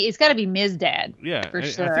got to be Ms. Dad. Yeah, for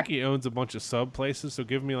sure. I think he owns a bunch of sub places. So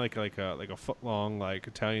give me like a foot long like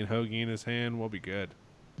Italian hoagie in his hand. We'll be good.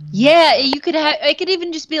 Yeah, you could have. It could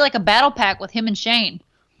even just be like a battle pack with him and Shane.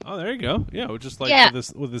 Oh, there you go. Yeah, just like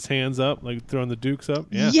with his hands up, like throwing the dukes up.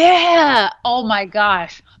 Yeah. Yeah. Oh my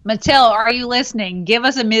gosh, Mattel, are you listening? Give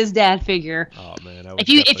us a Ms. Dad figure. Oh man, if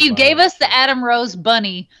you gave us the Adam Rose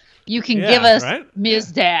bunny, you can give us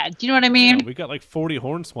Ms. Dad. Do you know what I mean? Yeah, we got like 40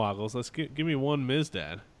 hornswoggles. Let's give me one Ms.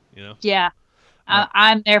 Dad. You know. Yeah,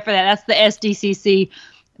 I'm there for that. That's the SDCC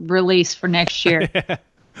release for next year.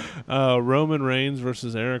 Roman Reigns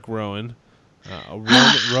versus Eric Rowan.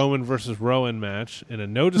 Roman versus Rowan match in a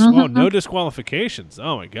no disqualifications.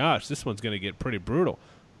 Oh my gosh, this one's going to get pretty brutal.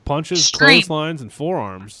 Punches, clotheslines, and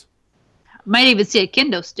forearms. Might even see a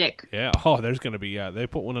kendo stick. Yeah. Oh, there's going to be they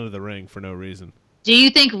put one under the ring for no reason. Do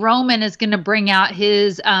you think Roman is going to bring out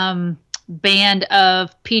his band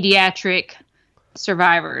of pediatric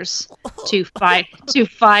survivors to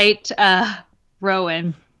fight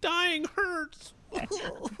Rowan? Dying hurts.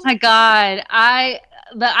 Oh my God,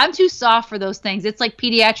 I'm too soft for those things. It's like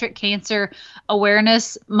Pediatric Cancer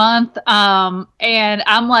Awareness Month, and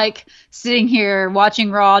I'm like sitting here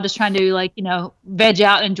watching Raw, just trying to veg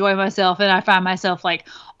out and enjoy myself, and I find myself like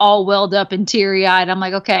all welled up and teary-eyed. I'm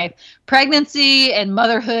like, okay, pregnancy and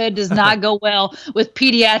motherhood does not go well with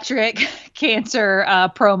pediatric cancer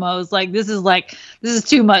promos. Like this is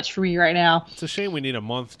too much for me right now. It's a shame we need a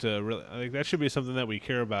month to really. I think that should be something that we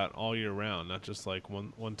care about all year round, not just like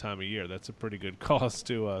one time a year. That's a pretty good cause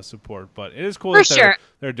to support. But it is cool that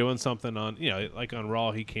they're doing something on like on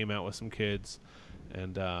Raw. He came out with some kids,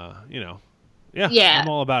 and Yeah, I'm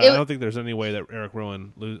all about it. I don't think there's any way that Eric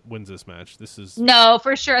Rowan wins this match. This is no,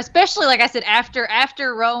 for sure. Especially like I said, after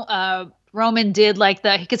Roman did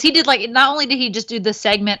because he did not only did he just do the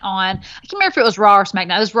segment on, I can't remember if it was Raw or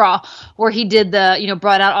SmackDown. It was Raw, where he did the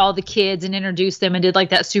brought out all the kids and introduced them and did like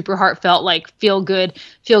that super heartfelt feel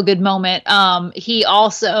good moment. He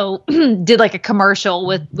also did like a commercial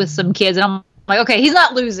with some kids, and I'm like, okay, he's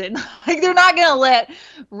not losing. Like they're not gonna let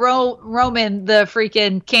Roman, the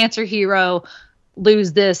freaking cancer hero,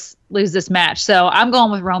 lose this match. So I'm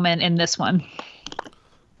going with Roman in this one.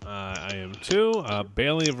 I am too.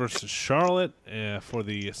 Bayley versus Charlotte for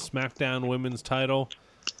the SmackDown Women's title.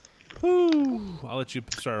 Whew. I'll let you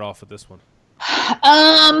start off with this one.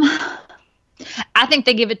 I think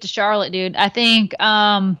they give it to Charlotte, dude. I think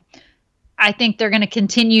they're going to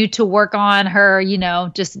continue to work on her,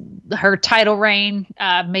 just her title reign,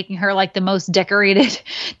 making her like the most decorated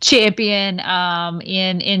champion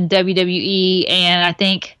in WWE, and I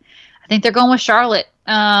think they're going with Charlotte.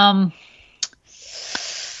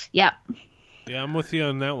 Yeah. Yeah, I'm with you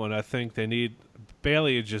on that one. I think they need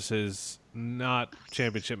Bayley. Just is not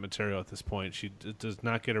championship material at this point. She does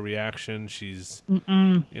not get a reaction. She's,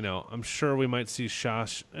 I'm sure we might see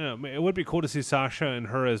Sasha. It would be cool to see Sasha and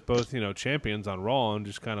her as both, champions on Raw and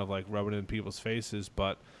just kind of like rubbing it in people's faces.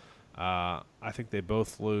 But I think they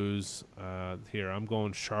both lose here. I'm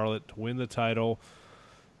going Charlotte to win the title.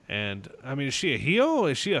 And, I mean, is she a heel?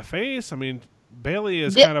 Is she a face? I mean, Bayley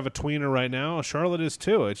is kind of a tweener right now. Charlotte is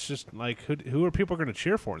too. It's just like, who are people going to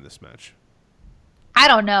cheer for in this match? I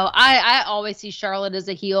don't know. I always see Charlotte as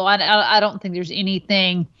a heel. I don't think there's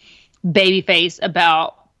anything babyface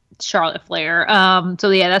about Charlotte Flair. So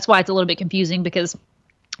yeah, that's why it's a little bit confusing, because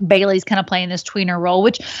Bayley's kind of playing this tweener role,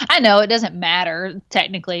 which I know it doesn't matter.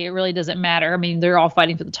 Technically, it really doesn't matter. I mean, they're all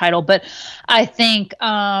fighting for the title, but I think,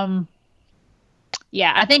 I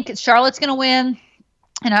think Charlotte's going to win.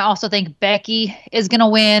 And I also think Becky is going to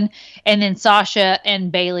win. And then Sasha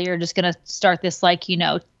and Bayley are just going to start this,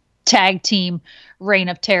 tag team reign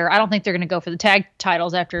of terror. I don't think they're going to go for the tag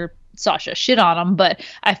titles after Sasha shit on them, but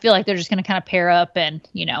I feel like they're just going to kind of pair up and,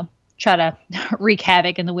 try to wreak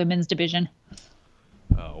havoc in the women's division.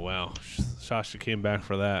 Oh, wow. Sasha came back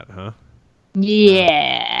for that, huh?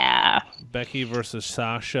 Yeah. Becky versus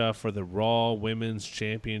Sasha for the Raw Women's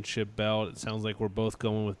Championship belt. It sounds like we're both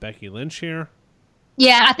going with Becky Lynch here.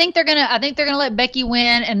 Yeah, I think they're gonna let Becky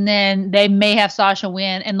win, and then they may have Sasha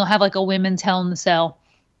win, and they'll have like a women's Hell in a Cell,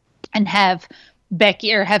 and have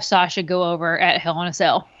Becky or have Sasha go over at Hell in a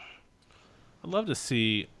Cell. I'd love to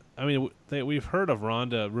see. I mean, we've heard of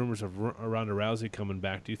rumors of Ronda Rousey coming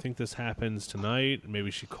back. Do you think this happens tonight? Maybe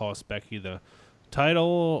she costs Becky the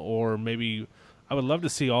title, or maybe I would love to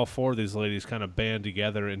see all four of these ladies kind of band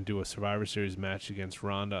together and do a Survivor Series match against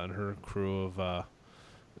Ronda and her crew of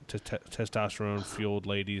testosterone-fueled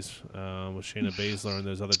ladies with Shayna Baszler and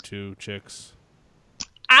those other two chicks.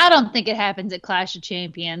 I don't think it happens at Clash of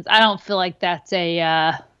Champions. I don't feel like that's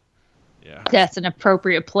that's an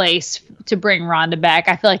appropriate place to bring Ronda back.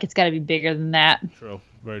 I feel like it's got to be bigger than that. True,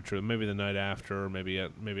 very true. Maybe the night after, or maybe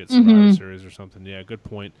at Survivor Series or something. Yeah, good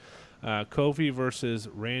point. Kofi versus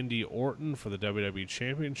Randy Orton for the WWE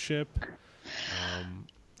Championship.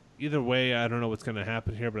 Either way, I don't know what's going to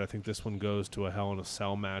happen here, but I think this one goes to a Hell in a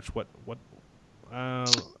Cell match.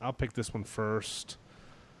 I'll pick this one first.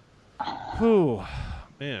 Whew.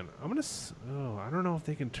 Man, I don't know if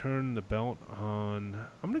they can turn the belt on.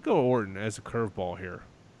 I'm going to go Orton as a curveball here.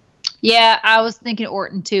 Yeah, I was thinking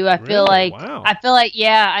Orton too. I feel like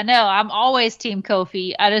yeah, I know. I'm always team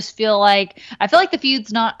Kofi. I feel like the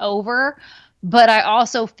feud's not over, but I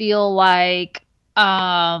also feel like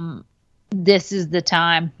this is the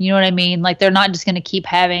time. You know what I mean? Like, they're not just going to keep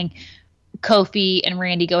having Kofi and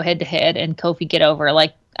Randy go head to head and Kofi get over.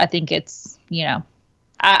 Like, I think it's,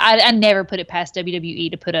 I never put it past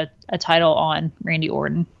WWE to put a title on Randy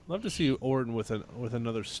Orton. Love to see Orton with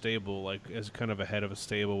another stable, like as kind of a head of a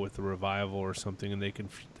stable with the Revival or something, and they can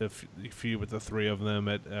feud with the three of them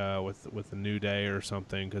at with the New Day or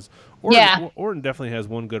something. Because Orton definitely has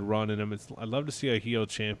one good run in him. I'd love to see a heel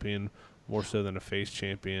champion more so than a face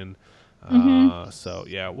champion. So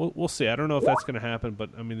yeah, we'll see. I don't know if that's going to happen,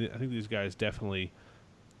 but I mean, I think these guys definitely.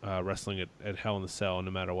 Wrestling at Hell in the Cell, no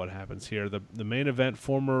matter what happens here. The main event,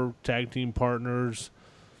 former tag team partners.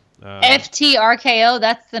 FTRKO,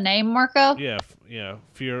 that's the name, Marco? Yeah.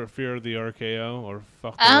 Fear of the RKO, or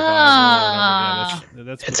Fuck the Revival, or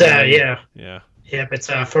whatever. It's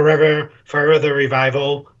it's Forever the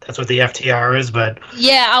Revival. That's what the FTR is, but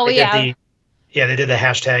they did the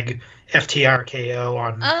hashtag FTRKO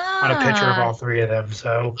on a picture of all three of them.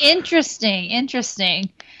 So interesting.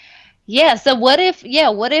 Yeah, so what if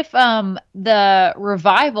the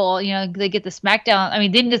Revival, they get the SmackDown, I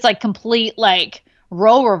mean, then it's like complete like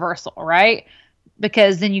role reversal, right?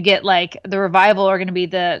 Because then you get like the Revival are going to be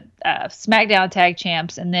the SmackDown tag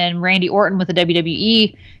champs, and then Randy Orton with the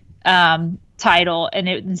WWE title, and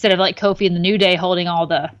instead of like Kofi and the New Day holding all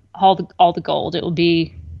the gold, it will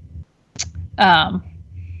be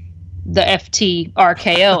the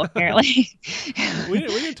FTRKO, apparently. we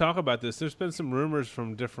didn't talk about this. There's been some rumors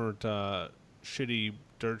from different shitty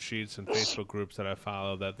dirt sheets and Facebook groups that I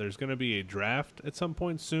follow that there's going to be a draft at some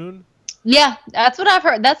point soon. Yeah, that's what I've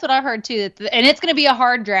heard. That's what I've heard too. And it's going to be a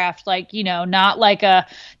hard draft, like not like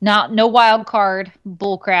no wild card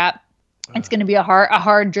bullcrap. It's going to be a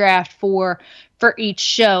hard draft for each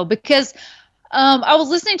show, because I was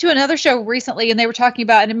listening to another show recently and they were talking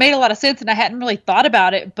about, and it made a lot of sense, and I hadn't really thought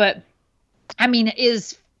about it, but I mean,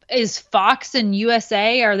 is Fox and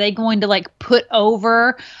USA, are they going to like put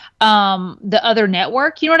over the other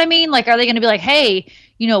network? You know what I mean? Like, are they going to be like, hey,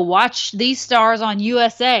 watch these stars on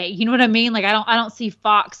USA? You know what I mean? Like, I don't see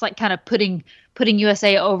Fox like kind of putting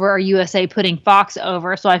USA over, or USA putting Fox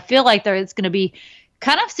over. So I feel like it's going to be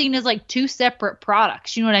kind of seen as like two separate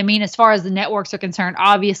products. You know what I mean? As far as the networks are concerned,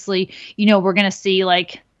 obviously, we're going to see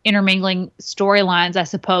like intermingling storylines, I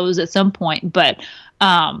suppose, at some point. But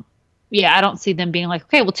I don't see them being like,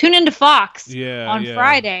 okay, well, tune into Fox on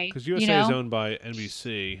Friday. Because USA is owned by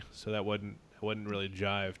NBC, so that wouldn't really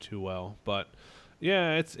jive too well. But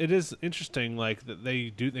yeah, it is interesting. Like, that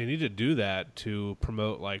they need to do that to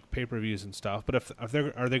promote like pay-per-views and stuff. But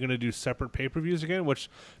are they going to do separate pay-per-views again? Which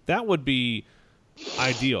that would be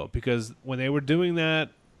ideal, because when they were doing that,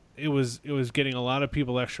 it was getting a lot of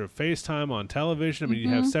people extra face time on television. I mean, you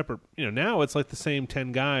have separate, now it's like the same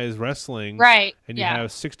 10 guys wrestling, right? And you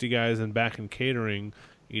have 60 guys back in catering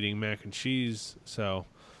eating mac and cheese. So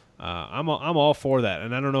I'm all for that,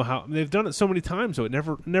 and I don't know how they've done it so many times, so it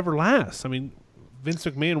never lasts. I mean, Vince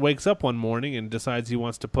McMahon wakes up one morning and decides he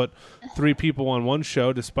wants to put 3 people on one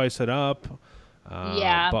show to spice it up.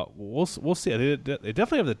 But we'll see. They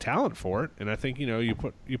definitely have the talent for it, and I think you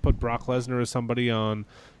put Brock Lesnar as somebody on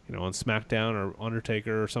on SmackDown, or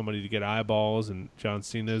Undertaker or somebody to get eyeballs, and John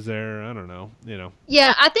Cena's there. I don't know.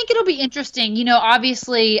 Yeah, I think it'll be interesting.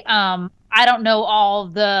 Obviously, I don't know all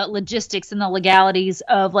the logistics and the legalities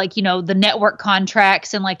of like, the network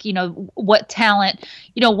contracts and like, what talent,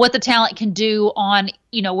 what the talent can do on,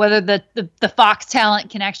 whether the Fox talent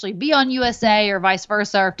can actually be on USA or vice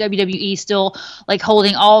versa, or if WWE still like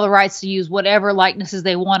holding all the rights to use whatever likenesses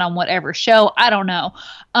they want on whatever show. I don't know.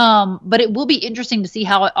 But it will be interesting to see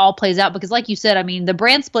how it all plays out, because like you said, I mean, the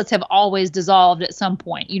brand splits have always dissolved at some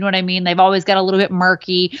point. You know what I mean? They've always got a little bit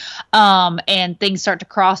murky, and things start to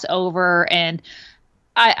cross over. And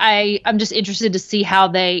I'm just interested to see how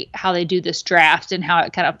they do this draft and how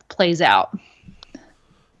it kind of plays out.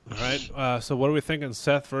 All right. So what are we thinking?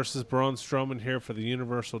 Seth versus Braun Strowman here for the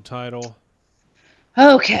Universal title.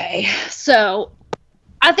 Okay, so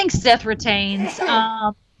I think Seth retains.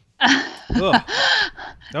 Ugh. That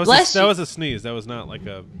was a sneeze. That was not like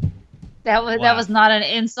a. That was not an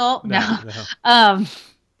insult. No.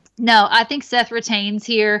 No, I think Seth retains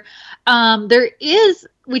here.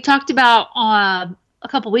 We talked about a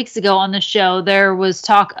couple weeks ago on the show, there was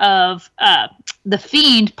talk of the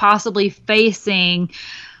Fiend possibly facing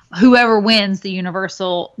whoever wins the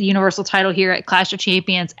Universal title here at Clash of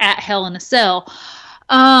Champions at Hell in a Cell.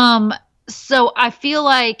 So I feel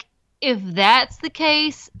like if that's the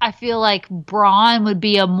case, I feel like Braun would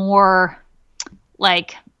be a more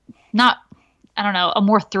a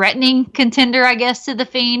more threatening contender, I guess, to the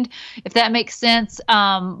Fiend, if that makes sense.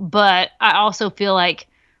 But I also feel like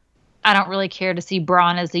I don't really care to see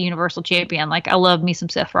Braun as the Universal Champion. Like, I love me some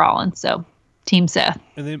Seth Rollins, so Team Seth.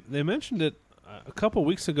 And they mentioned it a couple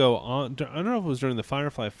weeks ago I don't know if it was during the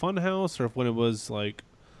Firefly Funhouse or if when it was like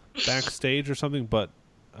backstage or something, but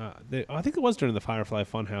I think it was during the Firefly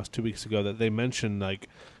Funhouse 2 weeks ago that they mentioned like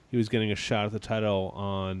he was getting a shot at the title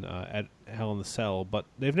on at Hell in the Cell, but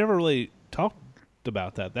they've never really talked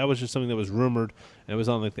about that. That was just something that was rumored, and it was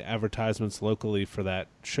on like the advertisements locally for that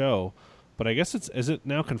show. But I guess is it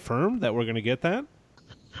now confirmed that we're going to get that?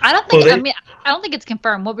 I don't think. I don't think it's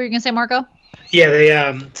confirmed. What were you going to say, Marco? Yeah,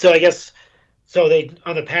 they. So I guess. So they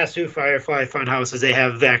on the past two Firefly Funhouses, they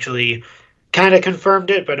have actually kind of confirmed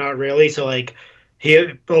it, but not really. So like,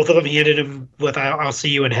 both of them, he ended him with "I'll see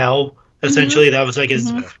you in hell." Essentially, that was like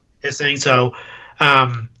his thing. So.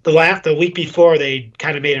 The week before, they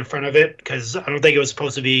kind of made in front of it because I don't think it was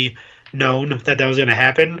supposed to be known that was going to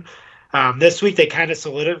happen. This week, they kind of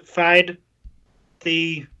solidified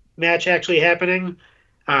the match actually happening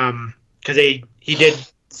because he did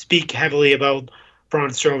speak heavily about Braun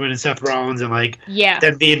Strowman and Seth Rollins and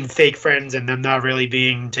them being fake friends and them not really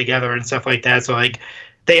being together and stuff like that. So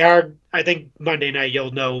they are. I think Monday night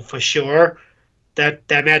you'll know for sure that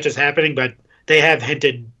match is happening, but they have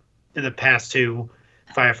hinted in the past two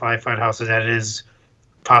Firefly Funhouses that it is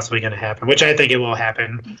possibly going to happen, which I think it will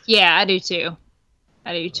happen. Yeah, I do too.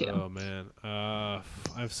 Oh, man. I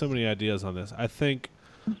have so many ideas on this. I think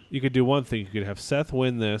you could do one thing. You could have Seth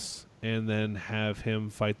win this and then have him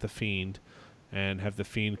fight the Fiend and have the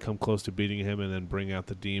Fiend come close to beating him and then bring out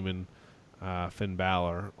the Demon, Finn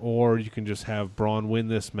Balor. Or you can just have Braun win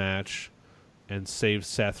this match and save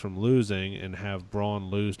Seth from losing and have Braun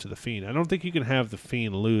lose to the Fiend. I don't think you can have the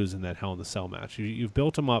Fiend lose in that Hell in the Cell match. You've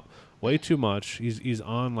built him up way too much. He's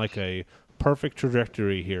on like a perfect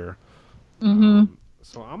trajectory here.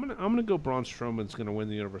 So I'm gonna go Braun Strowman's gonna win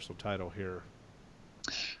the Universal title here.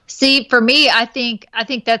 See, for me, I think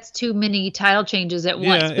that's too many title changes at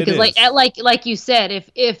once because like you said,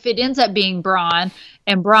 if it ends up being Braun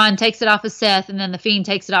and Braun takes it off of Seth and then the Fiend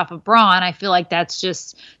takes it off of Braun, I feel like that's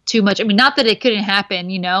just too much. I mean, not that it couldn't happen,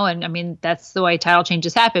 and I mean that's the way title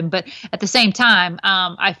changes happen, but at the same time,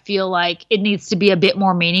 I feel like it needs to be a bit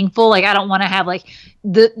more meaningful. Like I don't want to have like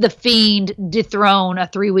the Fiend dethrone a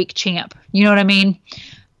 3-week champ. You know what I mean?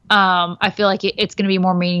 I feel like it's going to be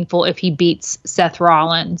more meaningful if he beats Seth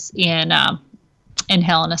Rollins in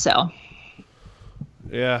Hell in a Cell.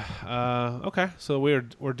 Yeah. Okay. So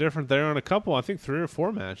we're different there on a couple. I think 3 or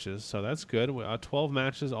 4 matches. So that's good. 12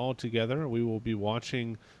 matches all together. We will be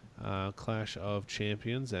watching Clash of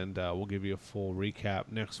Champions, and we'll give you a full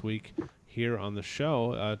recap next week here on the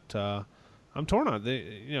show. I'm torn on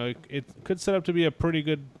it. It could set up to be a pretty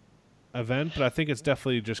good event, but I think it's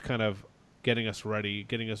definitely just kind of getting us ready,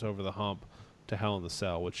 getting us over the hump to Hell in the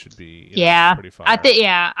Cell, which should be pretty fun. I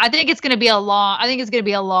think it's going to be a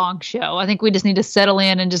long show. I think we just need to settle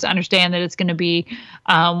in and just understand that it's going to be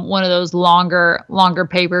one of those longer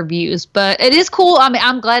pay-per-views. But it is cool. I mean,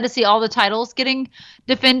 I'm glad to see all the titles getting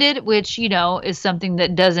defended, which is something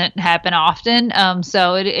that doesn't happen often.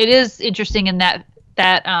 So it is interesting in that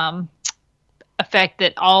effect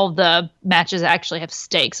that all the matches actually have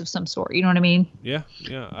stakes of some sort. You know what I mean? Yeah.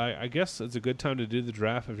 I guess it's a good time to do the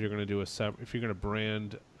draft if you're going to do if you're going to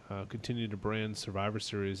brand, continue to brand Survivor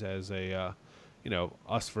Series as a,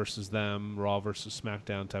 us versus them, Raw versus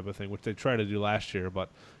SmackDown type of thing, which they tried to do last year, but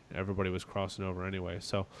everybody was crossing over anyway.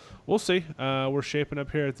 So we'll see. We're shaping up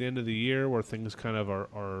here at the end of the year where things kind of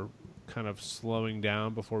are kind of slowing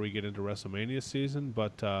down before we get into WrestleMania season,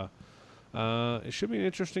 but it should be an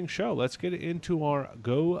interesting show. Let's get into our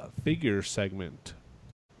Go Figure segment.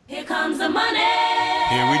 Here comes the money.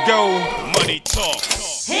 Here we go. Money talk.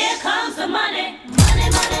 Here comes the money. Money.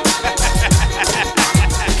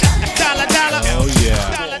 Dollar. Oh,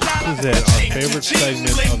 yeah. This is it, our favorite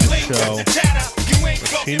segment of the show.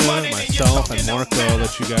 Sheena, myself, and Marco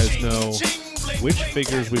let you guys know which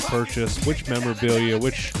figures we purchased, which memorabilia,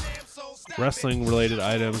 which wrestling-related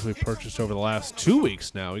items we purchased over the last 2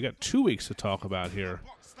 weeks now. We got 2 weeks to talk about here.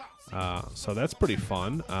 So that's pretty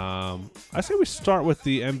fun. I say we start with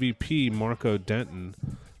the MVP, Marco Denton.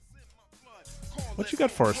 What you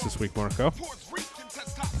got for us this week, Marco?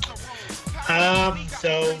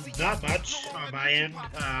 So not much on my end.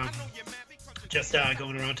 Just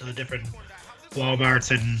going around to the different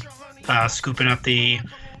Walmarts and scooping up the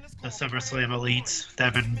SummerSlam elites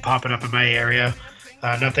that have been popping up in my area.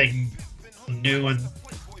 Nothing new and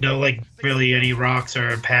no like really any rocks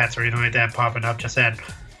or pats or anything like that popping up. Just that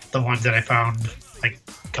the ones that I found like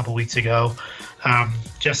a couple weeks ago.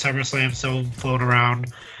 Just SummerSlam still floating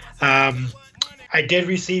around. I did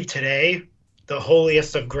receive today the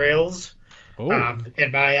holiest of grails.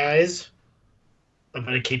 In my eyes. I'm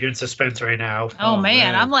going to keep you in suspense right now. Oh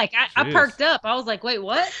man. I'm like, I perked up. I was like, wait,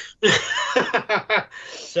 what?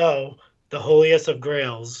 So, the holiest of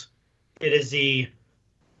grails. It is the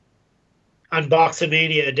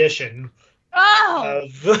Unboxamania edition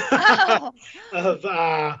of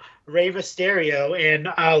Rey Mysterio and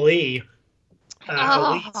Ali.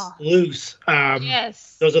 Elites loose.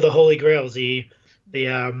 Yes. Those are the holy grails.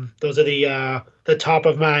 Those are the top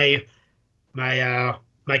of my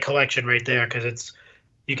collection right there, because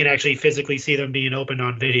you can actually physically see them being opened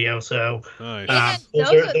on video. So nice.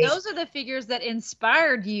 Those are the figures that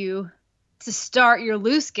inspired you to start your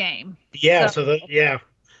loose game. Yeah. So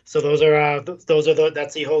those are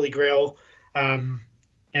that's the holy grail. And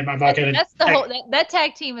I'm not gonna. That's the that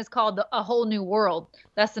tag team is called A Whole New World.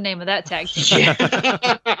 That's the name of that tag team.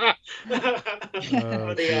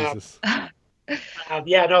 Jesus.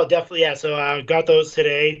 Yeah, no, definitely. Yeah. So I got those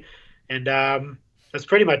today, and that's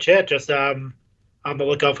pretty much it. Just on the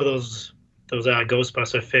lookout for those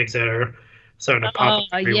Ghostbuster figs that are starting to pop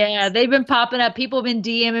up. Yeah, they've been popping up. People have been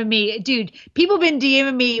DMing me. Dude, people have been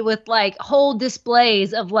DMing me with like whole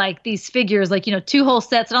displays of like these figures, like, 2 whole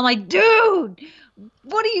sets. And I'm like, dude,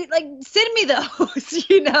 what do you like? Send me those,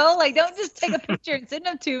 like don't just take a picture and send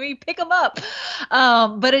them to me. Pick them up.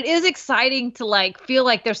 But it is exciting to like feel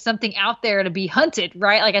like there's something out there to be hunted,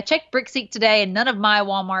 right? Like I checked BrickSeek today, and none of my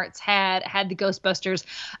WalMarts had the Ghostbusters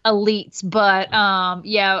elites. But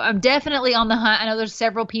yeah, I'm definitely on the hunt. I know there's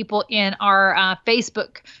several people in our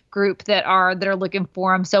Facebook group that are looking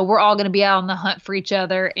for them, so we're all going to be out on the hunt for each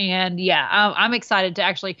other. And yeah, I'm excited to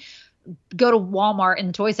actually go to Walmart in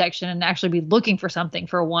the toy section and actually be looking for something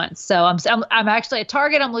for once. So I'm actually at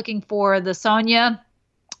Target. I'm looking for the Sonya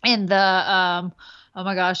and the oh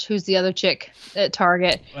my gosh, who's the other chick at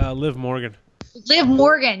Target? Liv Morgan. Liv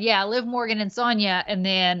Morgan, yeah, Liv Morgan and Sonya, and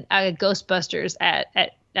then Ghostbusters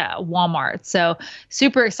at Walmart. So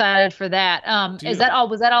super excited for that. Is that all?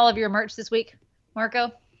 Was that all of your merch this week,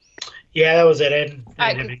 Marco? Yeah, that was it. I didn't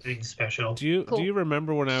have anything special. Do you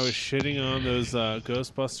remember when I was shitting on those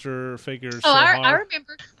Ghostbuster figures? Oh, I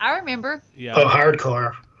remember. Yeah. Oh,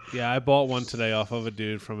 hardcore. Yeah, I bought one today off of a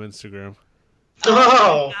dude from Instagram.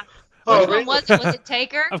 Oh. Which one was it? Was it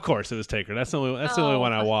Taker? Of course, it was Taker. That's the only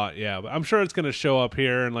one I want. Yeah, but I'm sure it's going to show up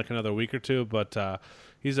here in like another week or two. But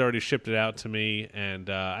he's already shipped it out to me, and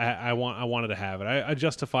I wanted to have it. I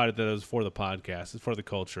justified it that it was for the podcast. It's for the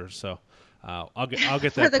culture. So. I'll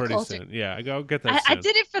get that pretty soon. Yeah, I'll get that soon. I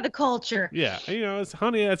did it for the culture. Yeah, it's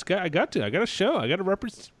honey. I got to show. I got to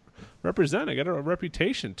represent. I got a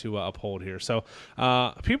reputation to uphold here. So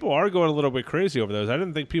people are going a little bit crazy over those. I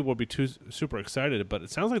didn't think people would be too super excited, but it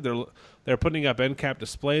sounds like they're putting up end cap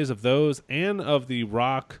displays of those and of the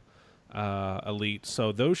Rock Elite.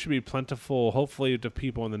 So those should be plentiful. Hopefully to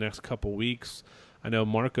people in the next couple weeks. I know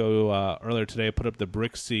Marco earlier today put up the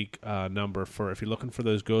BrickSeek number for if you're looking for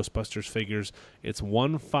those Ghostbusters figures. It's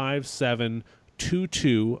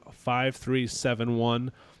 157225371.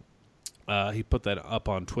 He put that up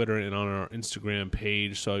on Twitter and on our Instagram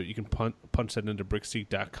page, so you can punch that into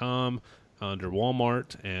brickseek.com under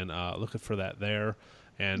Walmart and looking for that there.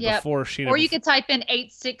 And before Sheena, or you could type in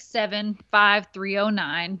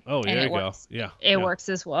 867-5309. Oh, there you works. Go. Yeah, it works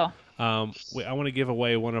as well. I want to give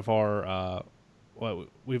away one of our. Well,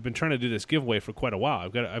 we've been trying to do this giveaway for quite a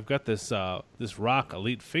while. I've got this Rock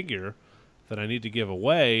Elite figure that I need to give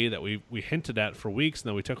away that we hinted at for weeks, and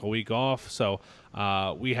then we took a week off. So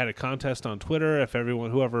we had a contest on Twitter. If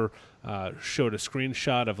whoever showed a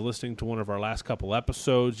screenshot of listening to one of our last couple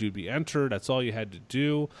episodes, you'd be entered. That's all you had to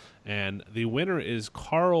do. And the winner is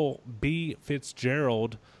Carl B.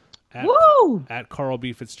 Fitzgerald. At Carl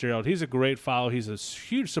B. Fitzgerald. He's a great follow. He's a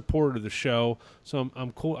huge supporter of the show. So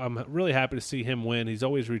I'm cool. I'm really happy to see him win. He's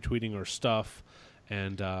always retweeting our stuff.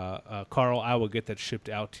 And Carl, I will get that shipped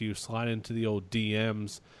out to you. Slide into the old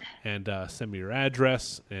DMs and send me your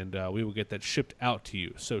address, and we will get that shipped out to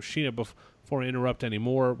you. So Sheena, before before I interrupt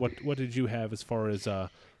anymore, what did you have as far as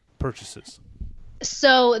purchases?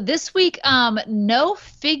 So this week, no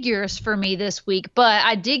figures for me this week, but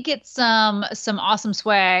I did get some awesome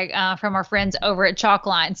swag from our friends over at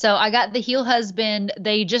Chalkline. So I got the Heel Husband.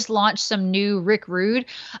 They just launched some new Rick Rude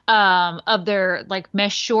of their like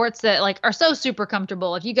mesh shorts that like are so super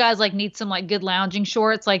comfortable. If you guys like need some like good lounging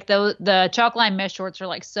shorts, like the Chalkline mesh shorts are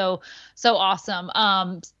like so awesome.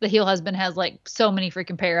 The Heel Husband has like so many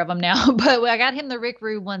freaking pair of them now, but I got him the Rick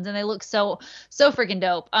Rude ones and they look so freaking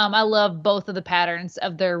dope. I love both of the patterns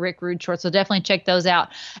of their Rick Rude shorts, so definitely check those out.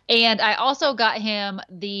 And I also got him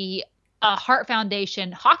the Heart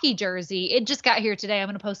Foundation hockey jersey. It just got here today. I'm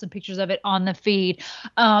going to post some pictures of it on the feed.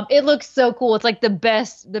 It looks so cool. It's like the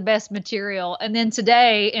best material. And then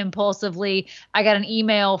today, impulsively, I got an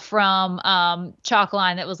email from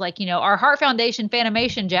Chalkline that was like, our Heart Foundation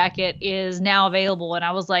Fanimation jacket is now available. And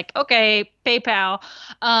I was like, okay, PayPal.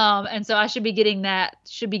 And so I should be getting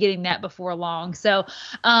that before long. So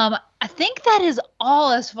I think that is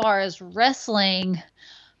all as far as wrestling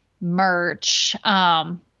merch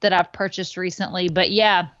that I've purchased recently. But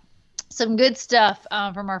yeah, some good stuff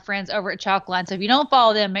from our friends over at Chalkline. So if you don't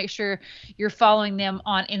follow them, make sure you're following them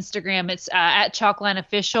on Instagram. It's at Chalkline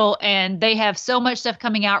Official, and they have so much stuff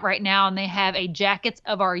coming out right now. And they have a Jackets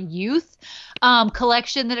of Our Youth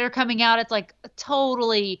collection that are coming out. It's like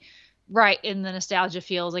totally right in the nostalgia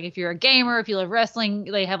feels. Like if you're a gamer, if you love wrestling,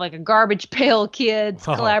 they have like a Garbage Pail Kids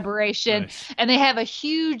collaboration. Nice. And they have a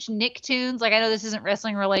huge Nicktoons. Like I know this isn't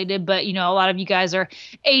wrestling related, but a lot of you guys are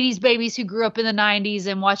 80s babies who grew up in the 90s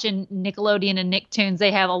and watching Nickelodeon and Nicktoons.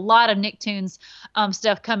 They have a lot of Nicktoons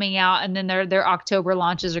stuff coming out, and then their October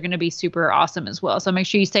launches are going to be super awesome as well. So make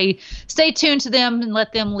sure you stay tuned to them and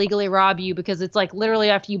let them legally rob you, because it's like literally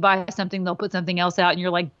after you buy something, they'll put something else out and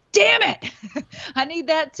you're like, damn it, I need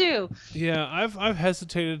that too. Yeah, I've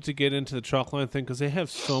hesitated to get into the Chalkline thing because they have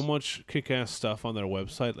so much kick-ass stuff on their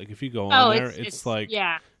website. Like if you go on there, it's like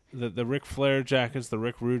the Ric Flair jackets, the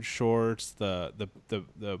Rick Rude shorts, the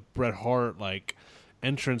Bret Hart like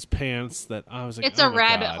entrance pants that I was like, it's a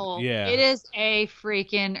rabbit hole. Yeah, it is a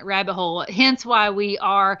freaking rabbit hole. Hence why we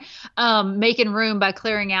are making room by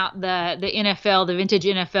clearing out the NFL, the vintage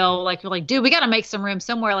NFL. Like we're like, dude, we got to make some room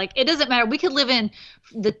somewhere. Like it doesn't matter. We could live in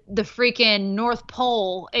the freaking North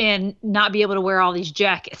Pole and not be able to wear all these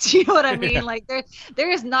jackets. You know what I mean? Yeah. Like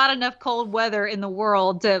there is not enough cold weather in the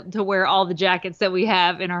world to wear all the jackets that we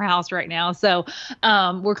have in our house right now. So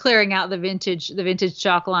we're clearing out the vintage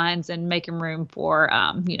chalk lines and making room for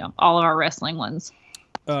all of our wrestling ones.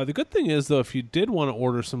 The good thing is, though, if you did want to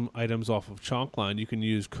order some items off of Chalkline, you can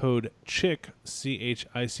use code CHICK,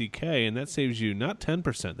 C-H-I-C-K, and that saves you not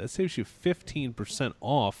 10%, that saves you 15%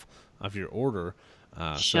 off of your order.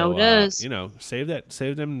 Does.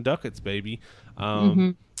 Save them ducats, baby.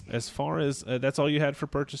 As far as that's all you had for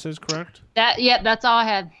purchases, correct? That's all I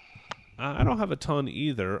had. I don't have a ton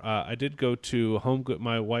either. I did go to Home Goods.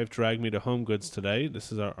 My wife dragged me to Home Goods today.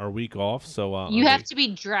 This is our week off, so you have to be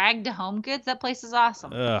dragged to Home Goods. That place is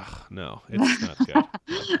awesome. No, it's not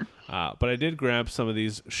good. But I did grab some of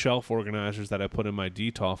these shelf organizers that I put in my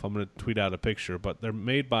DTOF. I'm going to tweet out a picture, but they're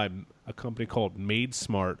made by a company called Made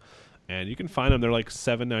Smart, and you can find them. They're like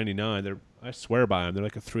 $7.99. I swear by them. They're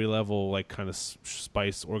like a 3-level, like kind of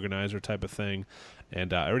spice organizer type of thing.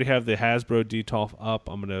 And I already have the Hasbro DTOF up.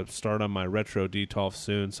 I'm going to start on my retro DTOF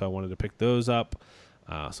soon, so I wanted to pick those up.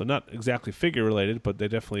 So not exactly figure related, but they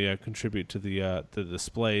definitely contribute to the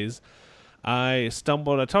displays. I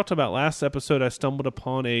talked about last episode, I stumbled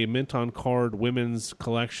upon a mint on card women's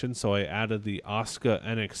collection, so I added the Asuka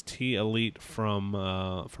NXT Elite from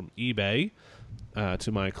eBay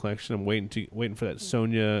to my collection. I'm waiting for that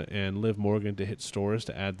Sonya and Liv Morgan to hit stores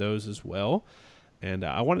to add those as well. And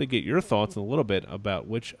I wanted to get your thoughts a little bit about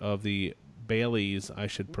which of the Baileys I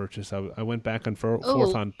should purchase. I went back and forth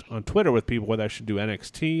on Twitter with people whether I should do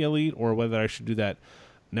NXT Elite or whether I should do that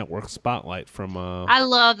Network Spotlight from... I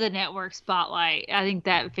love the Network Spotlight. I think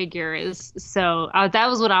that figure is so... that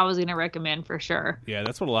was what I was going to recommend for sure. Yeah,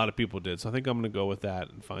 that's what a lot of people did. So I think I'm going to go with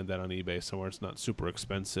that and find that on eBay somewhere. It's not super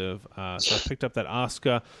expensive. So I picked up that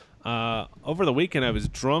Asuka. Over the weekend, I was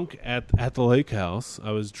drunk at the lake house.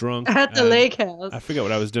 I was drunk at the lake house. I forget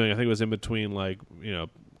what I was doing. I think it was in between,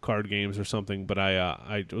 card games or something. But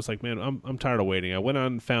I was like, man, I'm tired of waiting. I went on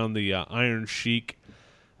and found the Iron Sheik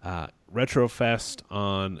Retrofest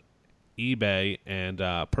on eBay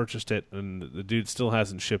and purchased it. And the dude still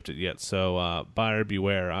hasn't shipped it yet. So buyer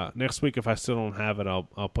beware. Next week, if I still don't have it,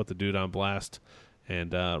 I'll put the dude on blast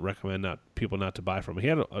and recommend people not to buy from him. He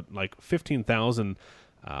had like 15,000.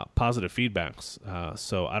 Positive feedbacks.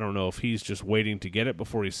 So I don't know if he's just waiting to get it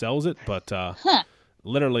before he sells it, but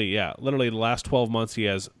Literally the last 12 months he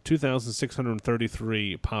has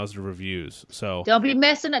 2,633 positive reviews. So Don't be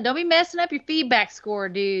messing up your feedback score,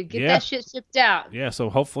 dude. Get that shit shipped out. Yeah, so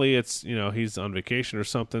hopefully it's, he's on vacation or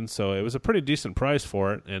something. So it was a pretty decent price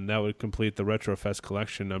for it, and that would complete the Retrofest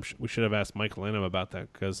collection. We should have asked Mike Lanham about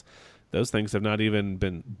that, because those things have not even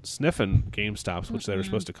been sniffing GameStops, which they were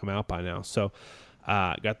supposed to come out by now. So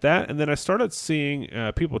got that, and then I started seeing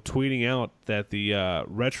people tweeting out that the not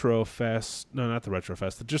the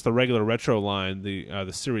Retrofest, just the regular retro line,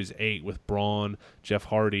 the Series 8 with Braun, Jeff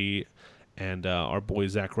Hardy, and our boy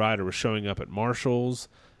Zack Ryder was showing up at Marshall's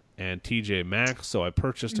and TJ Maxx. So I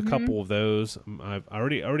purchased a couple of those. I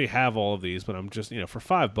already have all of these, but I'm just for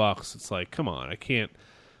 $5, it's like, come on, I can't.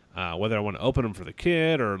 Whether I want to open them for the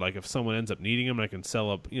kid, or like if someone ends up needing them, I can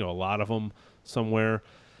sell up a lot of them somewhere.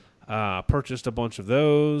 Purchased a bunch of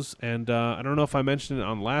those, and I don't know if I mentioned it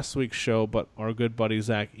on last week's show, but our good buddy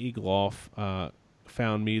Zach Egloff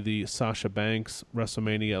found me the Sasha Banks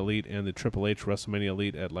WrestleMania Elite and the Triple H WrestleMania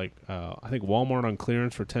Elite at I think Walmart on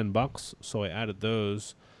clearance for $10, so I added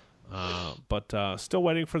those. But still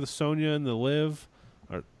waiting for the Sonya and the Liv,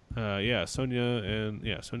 Sonya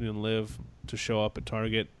and Liv to show up at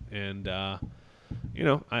Target, and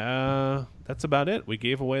that's about it. We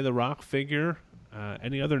gave away the Rock figure.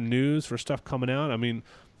 Any other news for stuff coming out? I mean,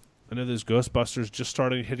 I know there's Ghostbusters just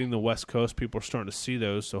starting hitting the West Coast. People are starting to see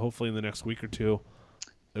those, so hopefully in the next week or two,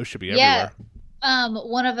 those should be everywhere.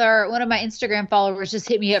 One of my Instagram followers just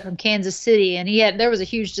hit me up from Kansas City, and there was a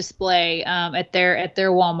huge display at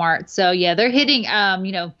their Walmart. So yeah, they're hitting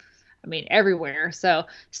everywhere. So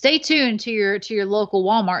stay tuned to your local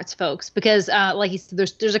Walmarts, folks, because like you said,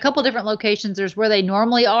 there's a couple different locations. There's where they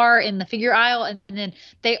normally are in the figure aisle, and then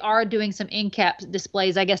they are doing some in-cap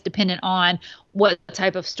displays, I guess, dependent on what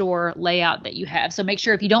type of store layout that you have. So make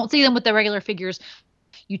sure if you don't see them with the regular figures,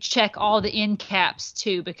 you check all the in caps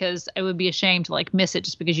too, because it would be a shame to miss it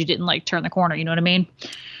just because you didn't turn the corner. You know what I mean?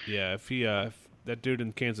 Yeah. If that dude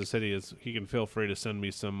in Kansas City he can feel free to send me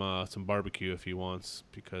some barbecue if he wants,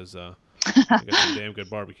 because I got some damn good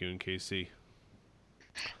barbecue in KC.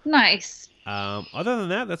 Nice. Other than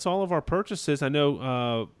that, that's all of our purchases. I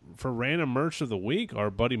know for random merch of the week, our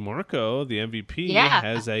buddy Marco, the MVP,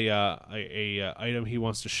 has a item he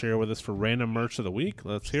wants to share with us for random merch of the week.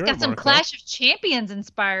 Let's hear it, Got some Marco. Clash of Champions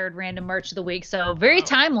inspired random merch of the week, so very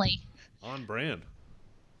timely. On brand.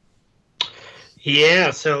 Yeah,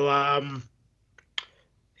 so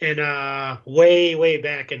in way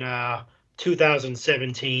back in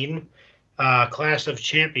 2017, Clash of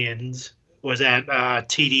Champions was at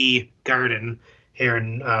TD Garden here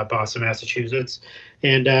in Boston, Massachusetts,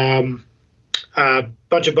 and a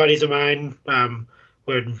bunch of buddies of mine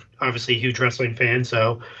were obviously huge wrestling fans.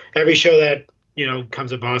 So every show that comes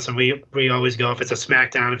to Boston, we always go. If it's a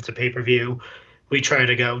SmackDown, if it's a pay-per-view, we try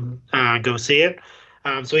to go see it.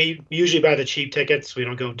 So we usually buy the cheap tickets. We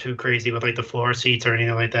don't go too crazy with the floor seats or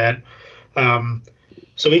anything like that.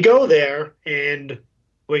 So we go there and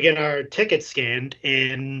we get our tickets scanned,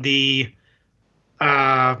 and the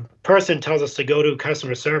person tells us to go to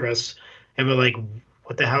customer service, and we're like,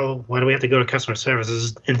 what the hell? Why do we have to go to customer service? This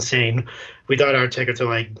is insane. We thought our tickets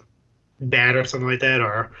are bad or something like that,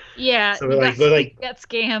 or so we got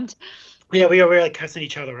scammed. Yeah, we were cussing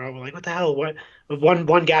each other out. We're like, what the hell? What?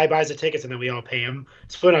 One guy buys the tickets and then we all pay him.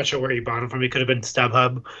 So we're not sure where he bought them from. He could have been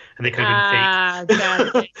StubHub, and they could have been fake.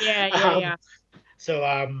 Got it. Yeah.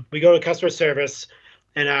 So we go to customer service,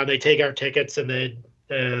 and they take our tickets, and the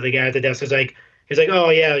guy at the desk is like, oh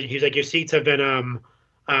yeah, he's like, your seats have been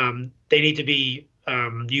they need to be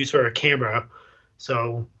used for a camera,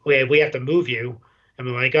 so we have to move you. And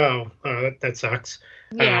we're like, oh that sucks.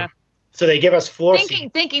 Yeah. So they give us floor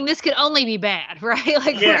seats. Thinking this could only be bad, right?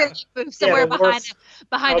 We're gonna move somewhere behind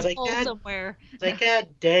a pole somewhere. It's like, God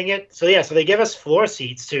dang it! So so they give us floor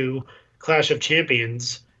seats to Clash of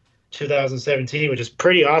Champions 2017, which is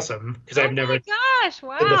pretty awesome because I've never. Gosh!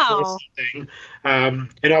 Did the floor seat thing.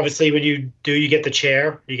 And obviously, when you do, you get the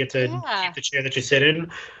chair. You get to keep the chair that you sit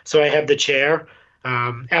in. So I have the chair.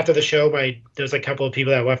 After the show, there's a couple of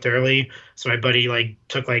people that left early, so my buddy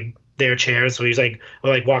took their chairs, so he's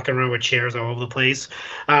we're walking around with chairs all over the place.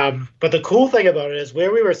 But the cool thing about it is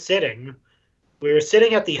where we were sitting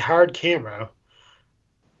at the hard camera.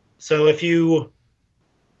 So if you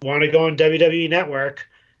want to go on WWE Network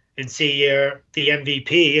and see the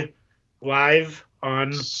MVP live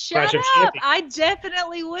on Clash of Champions, I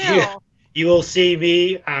definitely will. Yeah. You will see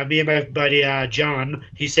me and my buddy John.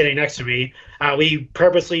 He's sitting next to me. We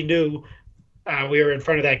purposely knew we were in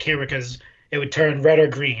front of that camera because it would turn red or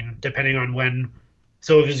green depending on when.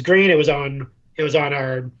 So if it was green, it was on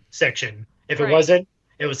our section. If it wasn't,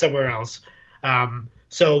 it was somewhere else.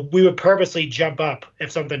 So we would purposely jump up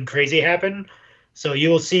if something crazy happened. So you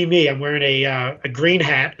will see me. I'm wearing a green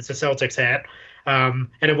hat. It's a Celtics hat, and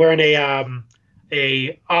I'm wearing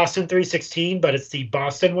a Austin 316, but it's the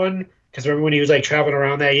Boston one. Because remember when he was like traveling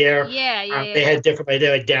around that year? They had different. They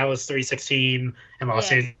did like Dallas 316 and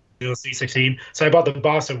Los Angeles 316. So I bought the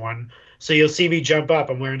Boston one. So you'll see me jump up.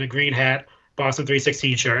 I'm wearing the green hat, Boston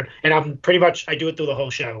 316 shirt, and I'm pretty much I do it through the whole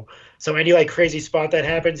show. So any like crazy spot that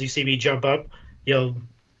happens, you see me jump up, you'll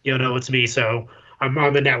know it's me. So I'm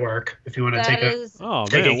on the network if you want to take a. Oh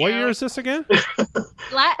man, what year is this again?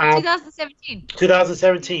 2017.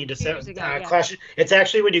 2017. Clash. It's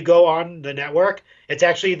actually when you go on the network. It's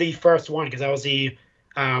actually the first one because that was the.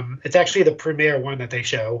 It's actually the premiere one that they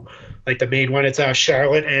show, like the main one. It's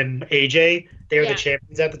Charlotte and AJ. They were the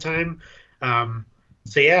champions at the time.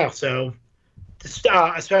 So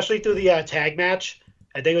especially through the tag match.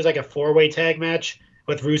 I think it was like a 4-way tag match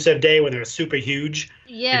with Rusev Day when they were super huge.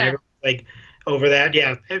 Yeah. And everyone, like over that,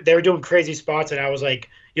 they were doing crazy spots, and I was like,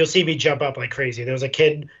 you'll see me jump up like crazy. There was a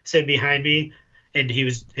kid sitting behind me, and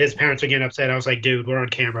his parents were getting upset. I was like, dude, we're on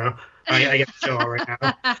camera. I got to show out right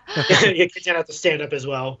now. Your kids have to stand up as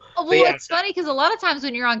well. Oh, well, it's funny because a lot of times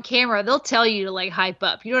when you're on camera, they'll tell you to like hype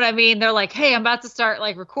up. You know what I mean? They're like, hey, I'm about to start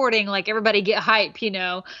like recording. Like everybody get hype, you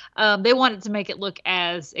know. They wanted to make it look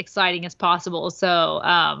as exciting as possible. So,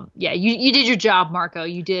 you did your job, Marco.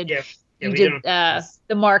 You did. Yeah. You did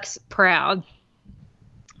the Marks proud.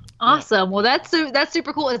 Awesome. Well, that's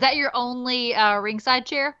super cool. Is that your only ringside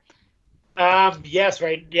chair? Yes,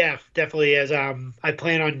 right. Yeah, definitely is. I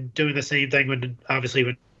plan on doing the same thing when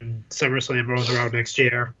SummerSlam rolls around next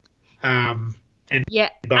year. And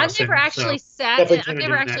Boston, I've never actually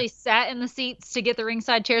sat in the seats to get the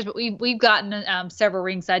ringside chairs, but we've gotten several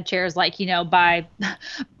ringside chairs, like, you know, by,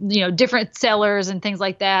 you know, different sellers and things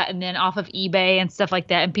like that. And then off of eBay and stuff like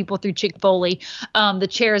that. And people through Chick Foley, the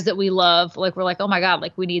chairs that we love, like, we're like, oh my God,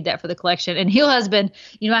 like we need that for the collection. And Heel Husband,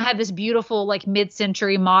 you know, I have this beautiful, like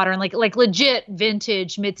mid-century modern, like legit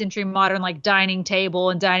vintage mid-century modern, like dining table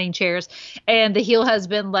and dining chairs. And the Heel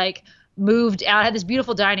Husband, like, moved out. I had this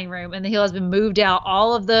beautiful dining room, and the Heel Husband moved out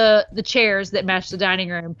all of the chairs that matched the dining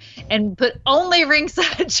room and put only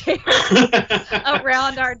ringside chairs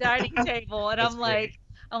around our dining table. And I'm like,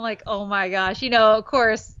 oh my gosh, you know, of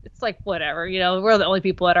course it's like, whatever, you know, we're the only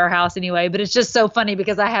people at our house anyway, but it's just so funny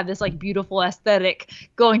because I have this like beautiful aesthetic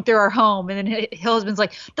going through our home. And then Heel Husband's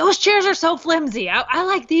like, those chairs are so flimsy. I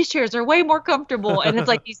like these chairs. They're way more comfortable. And it's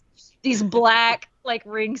like these black, like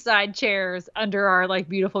ringside chairs under our like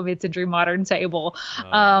beautiful mid-century modern table.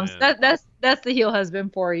 So that's the Heel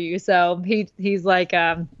Husband for you. So he's like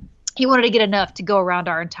he wanted to get enough to go around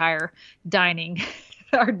our entire dining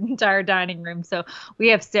room. So we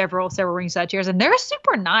have several ringside chairs, and they're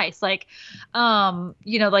super nice. Like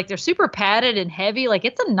you know, like they're super padded and heavy. Like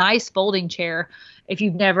it's a nice folding chair if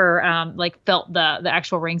you've never like felt the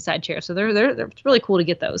actual ringside chair. So they're it's really cool to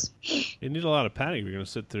get those. You need a lot of padding if you're going to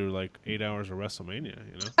sit through like 8 hours of WrestleMania,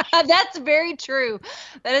 you know? That's very true.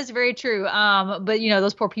 That is very true. But you know,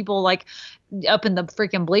 those poor people like up in the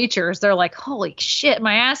freaking bleachers, they're like, holy shit,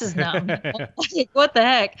 my ass is numb. What the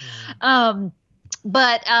heck?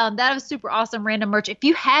 But that was super awesome random merch. If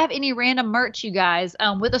you have any random merch, you guys,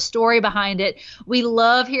 with a story behind it, we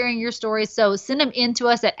love hearing your stories. So send them in to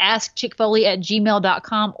us at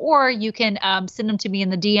askchickfoley@gmail.com, or you can send them to me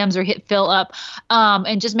in the DMs or hit Phil up.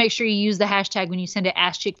 And just make sure you use the hashtag when you send it,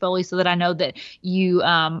 askchickfoley, so that I know that you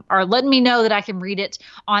are letting me know that I can read it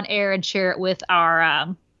on air and share it with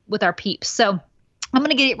our peeps. So I'm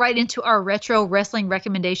going to get right into our retro wrestling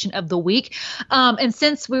recommendation of the week. And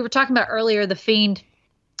since we were talking about earlier, The Fiend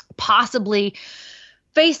possibly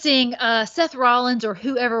facing Seth Rollins or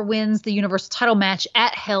whoever wins the Universal title match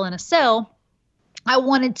at Hell in a Cell, I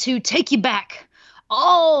wanted to take you back,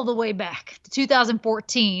 all the way back to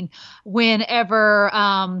 2014, whenever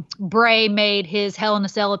Bray made his Hell in a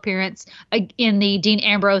Cell appearance in the Dean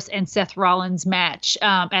Ambrose and Seth Rollins match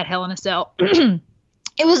at Hell in a Cell.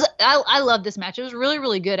 I love this match. It was really,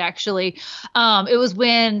 really good, actually. It was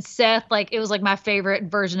when Seth, like, it was like my favorite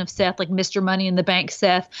version of Seth, like Mr. Money in the Bank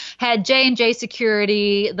Seth, had J&J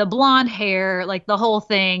security, the blonde hair, like the whole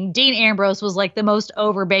thing. Dean Ambrose was like the most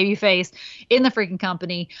over babyface in the freaking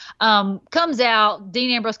company.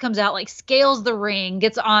 Dean Ambrose comes out, like scales the ring,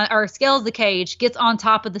 scales the cage, gets on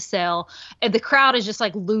top of the cell, and the crowd is just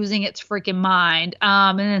like losing its freaking mind.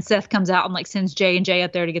 And then Seth comes out and like sends J&J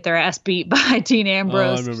up there to get their ass beat by Dean Ambrose.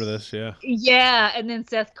 Oh, I remember this, yeah. Yeah, and then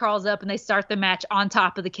Seth crawls up and they start the match on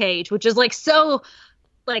top of the cage, which is like so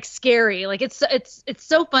like scary. Like it's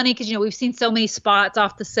so funny because, you know, we've seen so many spots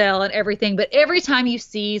off the cell and everything, but every time you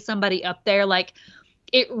see somebody up there, like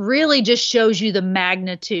it really just shows you the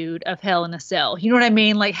magnitude of Hell in a Cell. You know what I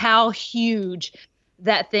mean? Like how huge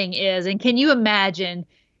that thing is. And can you imagine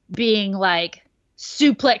being like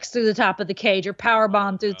suplex through the top of the cage or power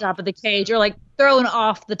bomb through the top of the cage or like thrown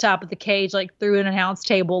off the top of the cage, like through an announce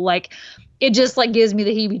table? Like it just like gives me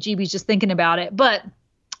the heebie-jeebies just thinking about it. But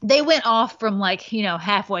they went off from like,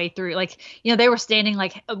 halfway through, like, they were standing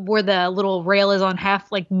like where the little rail is on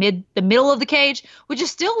half, like the middle of the cage, which is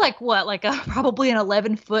still like what, like probably an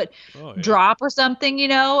 11-foot drop or something,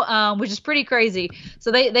 which is pretty crazy. So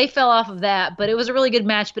they fell off of that, but it was a really good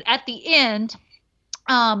match. But at the end,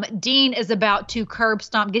 Dean is about to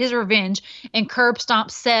get his revenge and curb stomp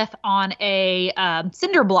Seth on a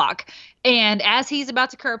cinder block. And as he's about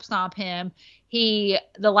to curb stomp him, the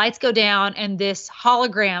lights go down and this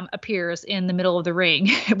hologram appears in the middle of the ring,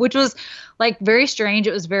 which was like very strange.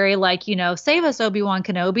 It was very like, save us, Obi-Wan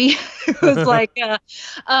Kenobi. It was like,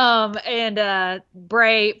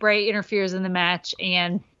 Bray interferes in the match,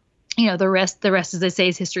 and the rest, as they say,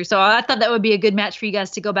 is history. So I thought that would be a good match for you guys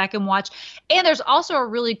to go back and watch. And there's also a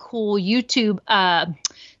really cool YouTube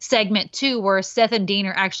segment too, where Seth and Dean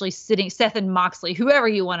are actually Seth and Moxley, whoever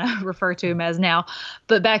you want to refer to him as now,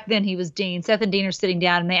 but back then he was Dean. Seth and Dean are sitting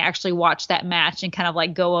down and they actually watch that match and kind of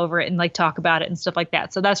like go over it and like talk about it and stuff like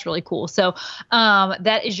that. So that's really cool. So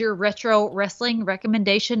that is your retro wrestling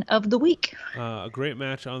recommendation of the week. A great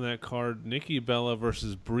match on that card, Nikki Bella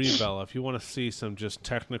versus Brie Bella. If you want to see some just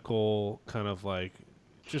technical kind of like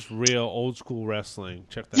just real old school wrestling,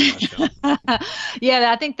 check that match out.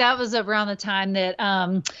 Yeah, I think that was around the time that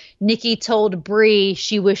Nikki told Brie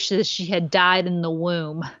she wishes she had died in the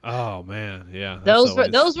womb. Oh man, yeah. Those were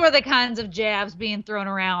the kinds of jabs being thrown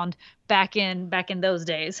around back in those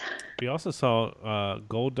days. We also saw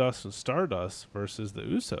Goldust and Stardust versus the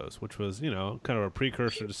Usos, which was kind of a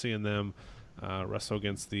precursor to seeing them wrestle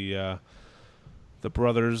against the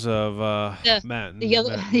brothers of Matt and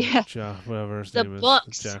whatever his name is. The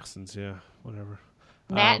Jacksons, whatever.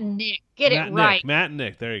 Matt and Nick. Get it right. Matt and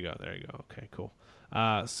Nick. There you go. Okay, cool.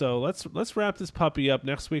 So let's wrap this puppy up.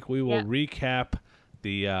 Next week we will recap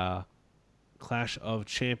the Clash of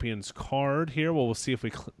Champions card here. We'll see if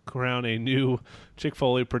we crown a new Chick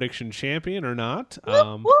Foley prediction champion or not.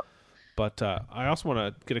 But I also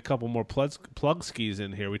want to get a couple more plug skis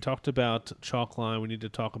in here. We talked about Chalkline. We need to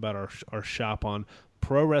talk about our shop on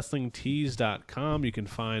ProWrestlingTees.com. You can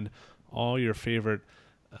find all your favorite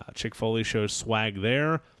Chick Foley Show swag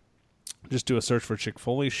there. Just do a search for Chick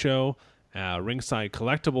Foley Show. Ringside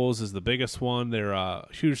Collectibles is the biggest one. They're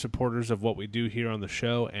huge supporters of what we do here on the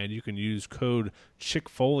show, and you can use code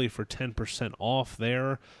ChickFoley for 10% off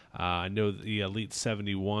there. I know the Elite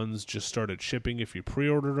 71s just started shipping if you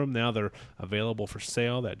pre-ordered them. Now they're available for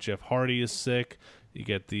sale. That Jeff Hardy is sick. You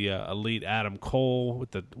get the Elite Adam Cole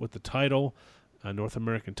with the title, North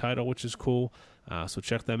American title, which is cool. So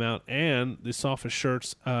check them out. And the softest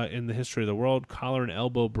shirts in the history of the world,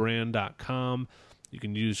 collarandelbowbrand.com. You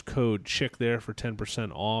can use code CHICK there for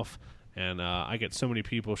 10% off. And I get so many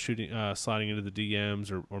people sliding into the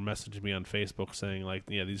DMs or messaging me on Facebook saying, like,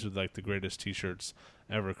 these are like the greatest T-shirts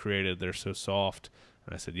ever created. They're so soft.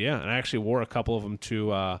 And I said, yeah. And I actually wore a couple of them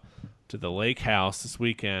to the lake house this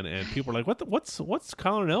weekend, and people were like, what's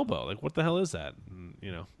collar and elbow? Like, what the hell is that? And,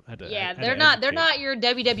 they're not your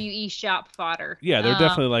WWE shop fodder. Yeah, they're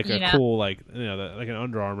definitely like a cool, like an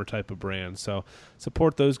Under Armour type of brand. So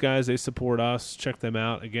support those guys. They support us. Check them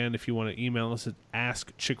out. Again, if you want to email us at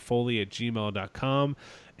askchickfoley@gmail.com.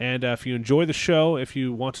 And if you enjoy the show, if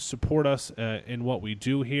you want to support us in what we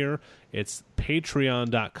do here, it's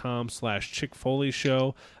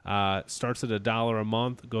patreon.com/chickfoleyshow. Starts at $1 a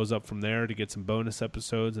month, goes up from there to get some bonus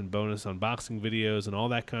episodes and bonus unboxing videos and all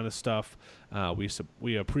that kind of stuff.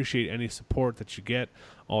 We appreciate any support that you get.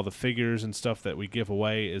 All the figures and stuff that we give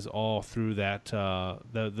away is all through that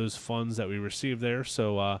those funds that we receive there.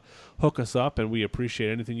 So hook us up, and we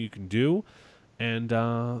appreciate anything you can do. And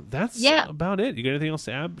that's about it. You got anything else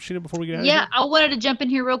to add, Sheena, before we get out of here? Yeah, I wanted to jump in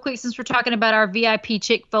here real quick since we're talking about our VIP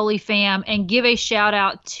Chick Foley fam and give a shout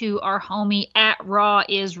out to our homie at Raw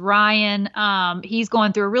is Ryan. He's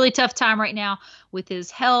going through a really tough time right now with his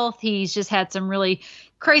health. He's just had some really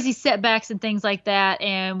crazy setbacks and things like that,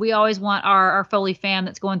 and we always want our Foley fam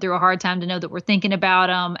that's going through a hard time to know that we're thinking about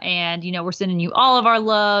them, and we're sending you all of our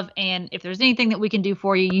love. And if there's anything that we can do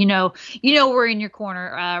for you, we're in your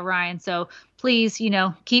corner, Ryan. So please,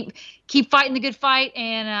 keep fighting the good fight,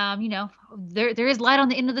 and there is light on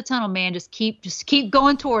the end of the tunnel, man. Just keep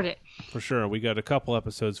going toward it. For sure. We got a couple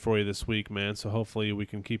episodes for you this week, man, so hopefully we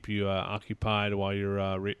can keep you occupied while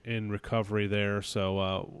you're in recovery there.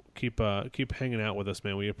 So keep hanging out with us,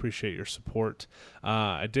 man. We appreciate your support.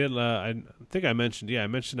 I think I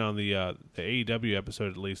mentioned on the AEW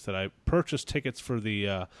episode at least that I purchased tickets for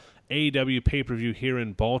the AEW pay-per-view here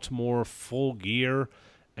in Baltimore, Full Gear.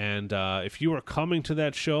 And if you are coming to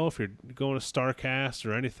that show, if you're going to StarCast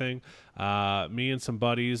or anything, me and some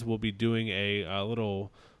buddies will be doing a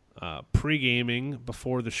little pre-gaming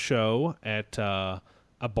before the show at a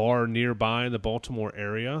bar nearby in the Baltimore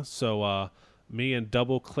area. So me and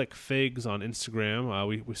Double Click Figs on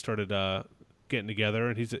Instagram, we started getting together,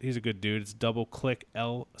 and he's a good dude. It's Double Click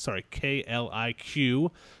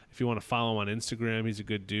KLIQ. If you want to follow him on Instagram, he's a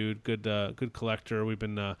good dude, good collector. We've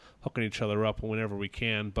been hooking each other up whenever we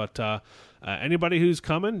can. But anybody who's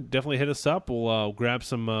coming, definitely hit us up. We'll grab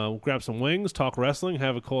some wings, talk wrestling,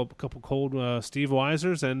 have a couple cold Steve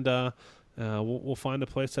Weisers, and we'll find a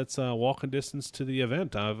place that's walking distance to the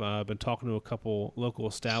event. I've been talking to a couple local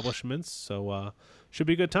establishments, so should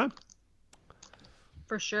be a good time.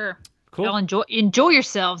 For sure. Cool. Y'all enjoy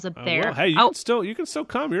yourselves up there. Well, hey, you can still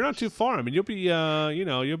come. You're not too far. I mean, you'll be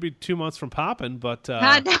you'll be 2 months from popping, but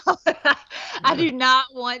I know. I do not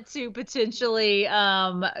want to potentially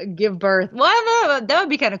give birth. Well, that would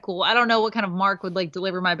be kind of cool. I don't know what kind of Mark would like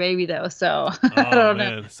deliver my baby though, so I don't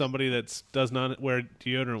know. Somebody that does not wear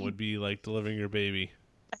deodorant would be like delivering your baby.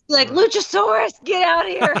 Like, Luchasaurus, get out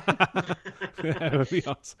of here! That would be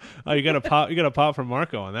awesome. Oh, you got a pop from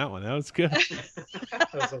Marco on that one. That was good. That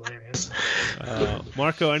was hilarious.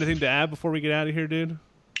 Marco, anything to add before we get out of here, dude?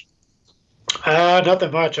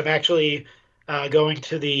 Nothing much. I'm actually going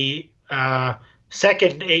to the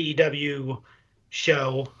second AEW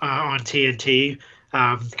show on TNT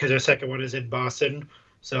because our second one is in Boston.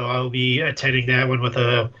 So I'll be attending that one with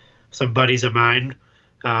some buddies of mine.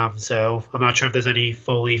 So I'm not sure if there's any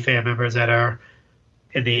Foley fan members that are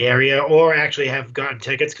in the area or actually have gotten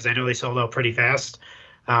tickets because I know they sold out pretty fast.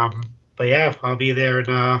 But yeah, I'll be there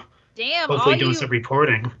and hopefully doing some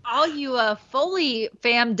reporting. All you Foley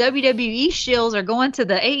fam WWE shills are going to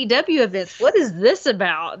the AEW events. What is this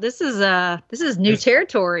about? This is new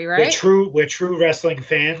territory, right? We're true wrestling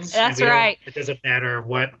fans. That's right. It doesn't matter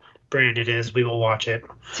what brand it is, we will watch it.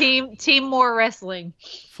 Team More Wrestling.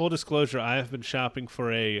 Full disclosure, I have been shopping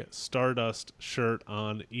for a Stardust shirt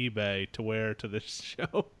on eBay to wear to this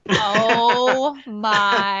show. Oh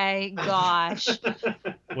my gosh.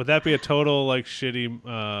 Would that be a total like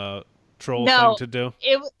shitty troll thing to do?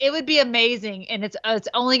 It would be amazing, and it's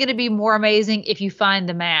only going to be more amazing if you find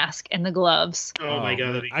the mask and the gloves. Oh my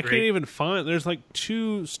god, that'd be great. I can't even find. There's like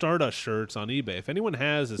 2 Stardust shirts on eBay. If anyone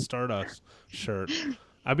has a Stardust shirt,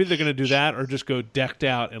 I'm either going to do that or just go decked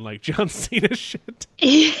out in like John Cena shit.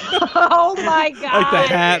 Oh my god! Like the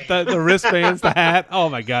hat, the wristbands, the hat. Oh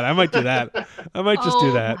my god, I might do that. I might just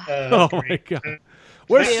do that. Oh my god,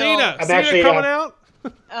 where's Cena? Cena coming out?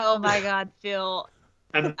 Oh my god, Phil.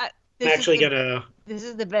 I'm this actually gonna. This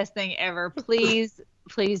is the best thing ever. Please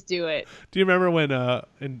do it. Do you remember when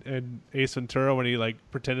in Ace Ventura when he like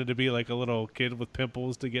pretended to be like a little kid with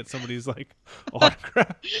pimples to get somebody's like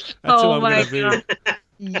autograph? That's who I'm gonna be.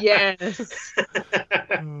 Yes.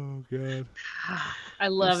 Oh god. I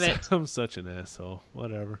love it. I'm such an asshole.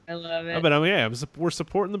 Whatever. I love it. But we're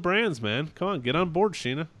supporting the brands, man. Come on, get on board,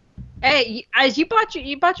 Sheena. Hey, as you bought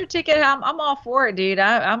your ticket, I'm all for it, dude.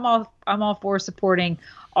 I'm all for supporting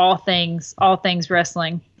all things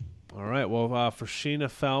wrestling. All right. Well, for Sheena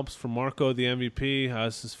Phelps, for Marco, the MVP,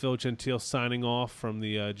 this is Phil Gentile signing off from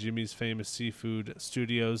the Jimmy's Famous Seafood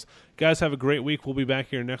Studios. Guys, have a great week. We'll be back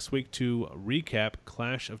here next week to recap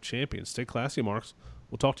Clash of Champions. Stay classy, Marks.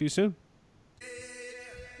 We'll talk to you soon.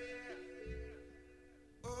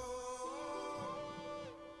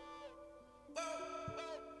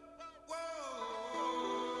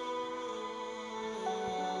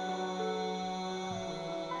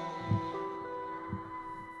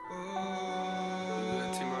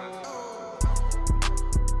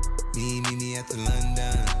 To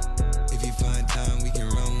London. If you find time, we can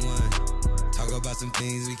run one. Talk about some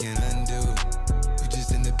things we can undo. You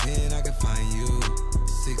just in the pen, I can find you.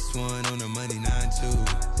 6'1" on the money,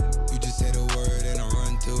 9'2". You just say the word and I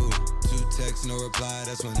run through. 2 texts, no reply,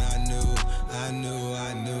 that's when I knew.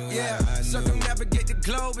 Yeah, circumnavigate the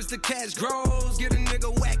globe as the cash grows. Get a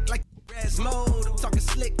nigga whack like fast mode. I'm talking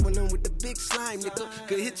slick when I'm with the big slime, nigga.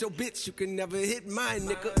 Could hit your bitch, you can never hit mine,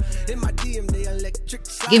 nigga. In my DM, they electric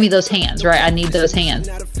slide. Give me those hands, right? I need those hands.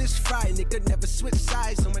 Not a fish fry, nigga. Never switch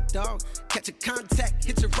sides on my dog. Catch a contact,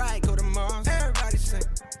 hit your ride, go to Mars. Everybody say,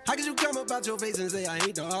 how could you come about your face and say I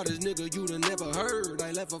ain't the hardest nigga you'd have never heard?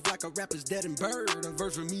 I left off like a rapper's dead and bird. A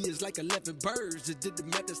verse for me is like 11 birds. Just did the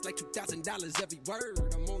math, it's like $2,000 every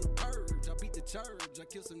word. I'm on the purge, I beat the church, I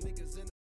kill some niggas in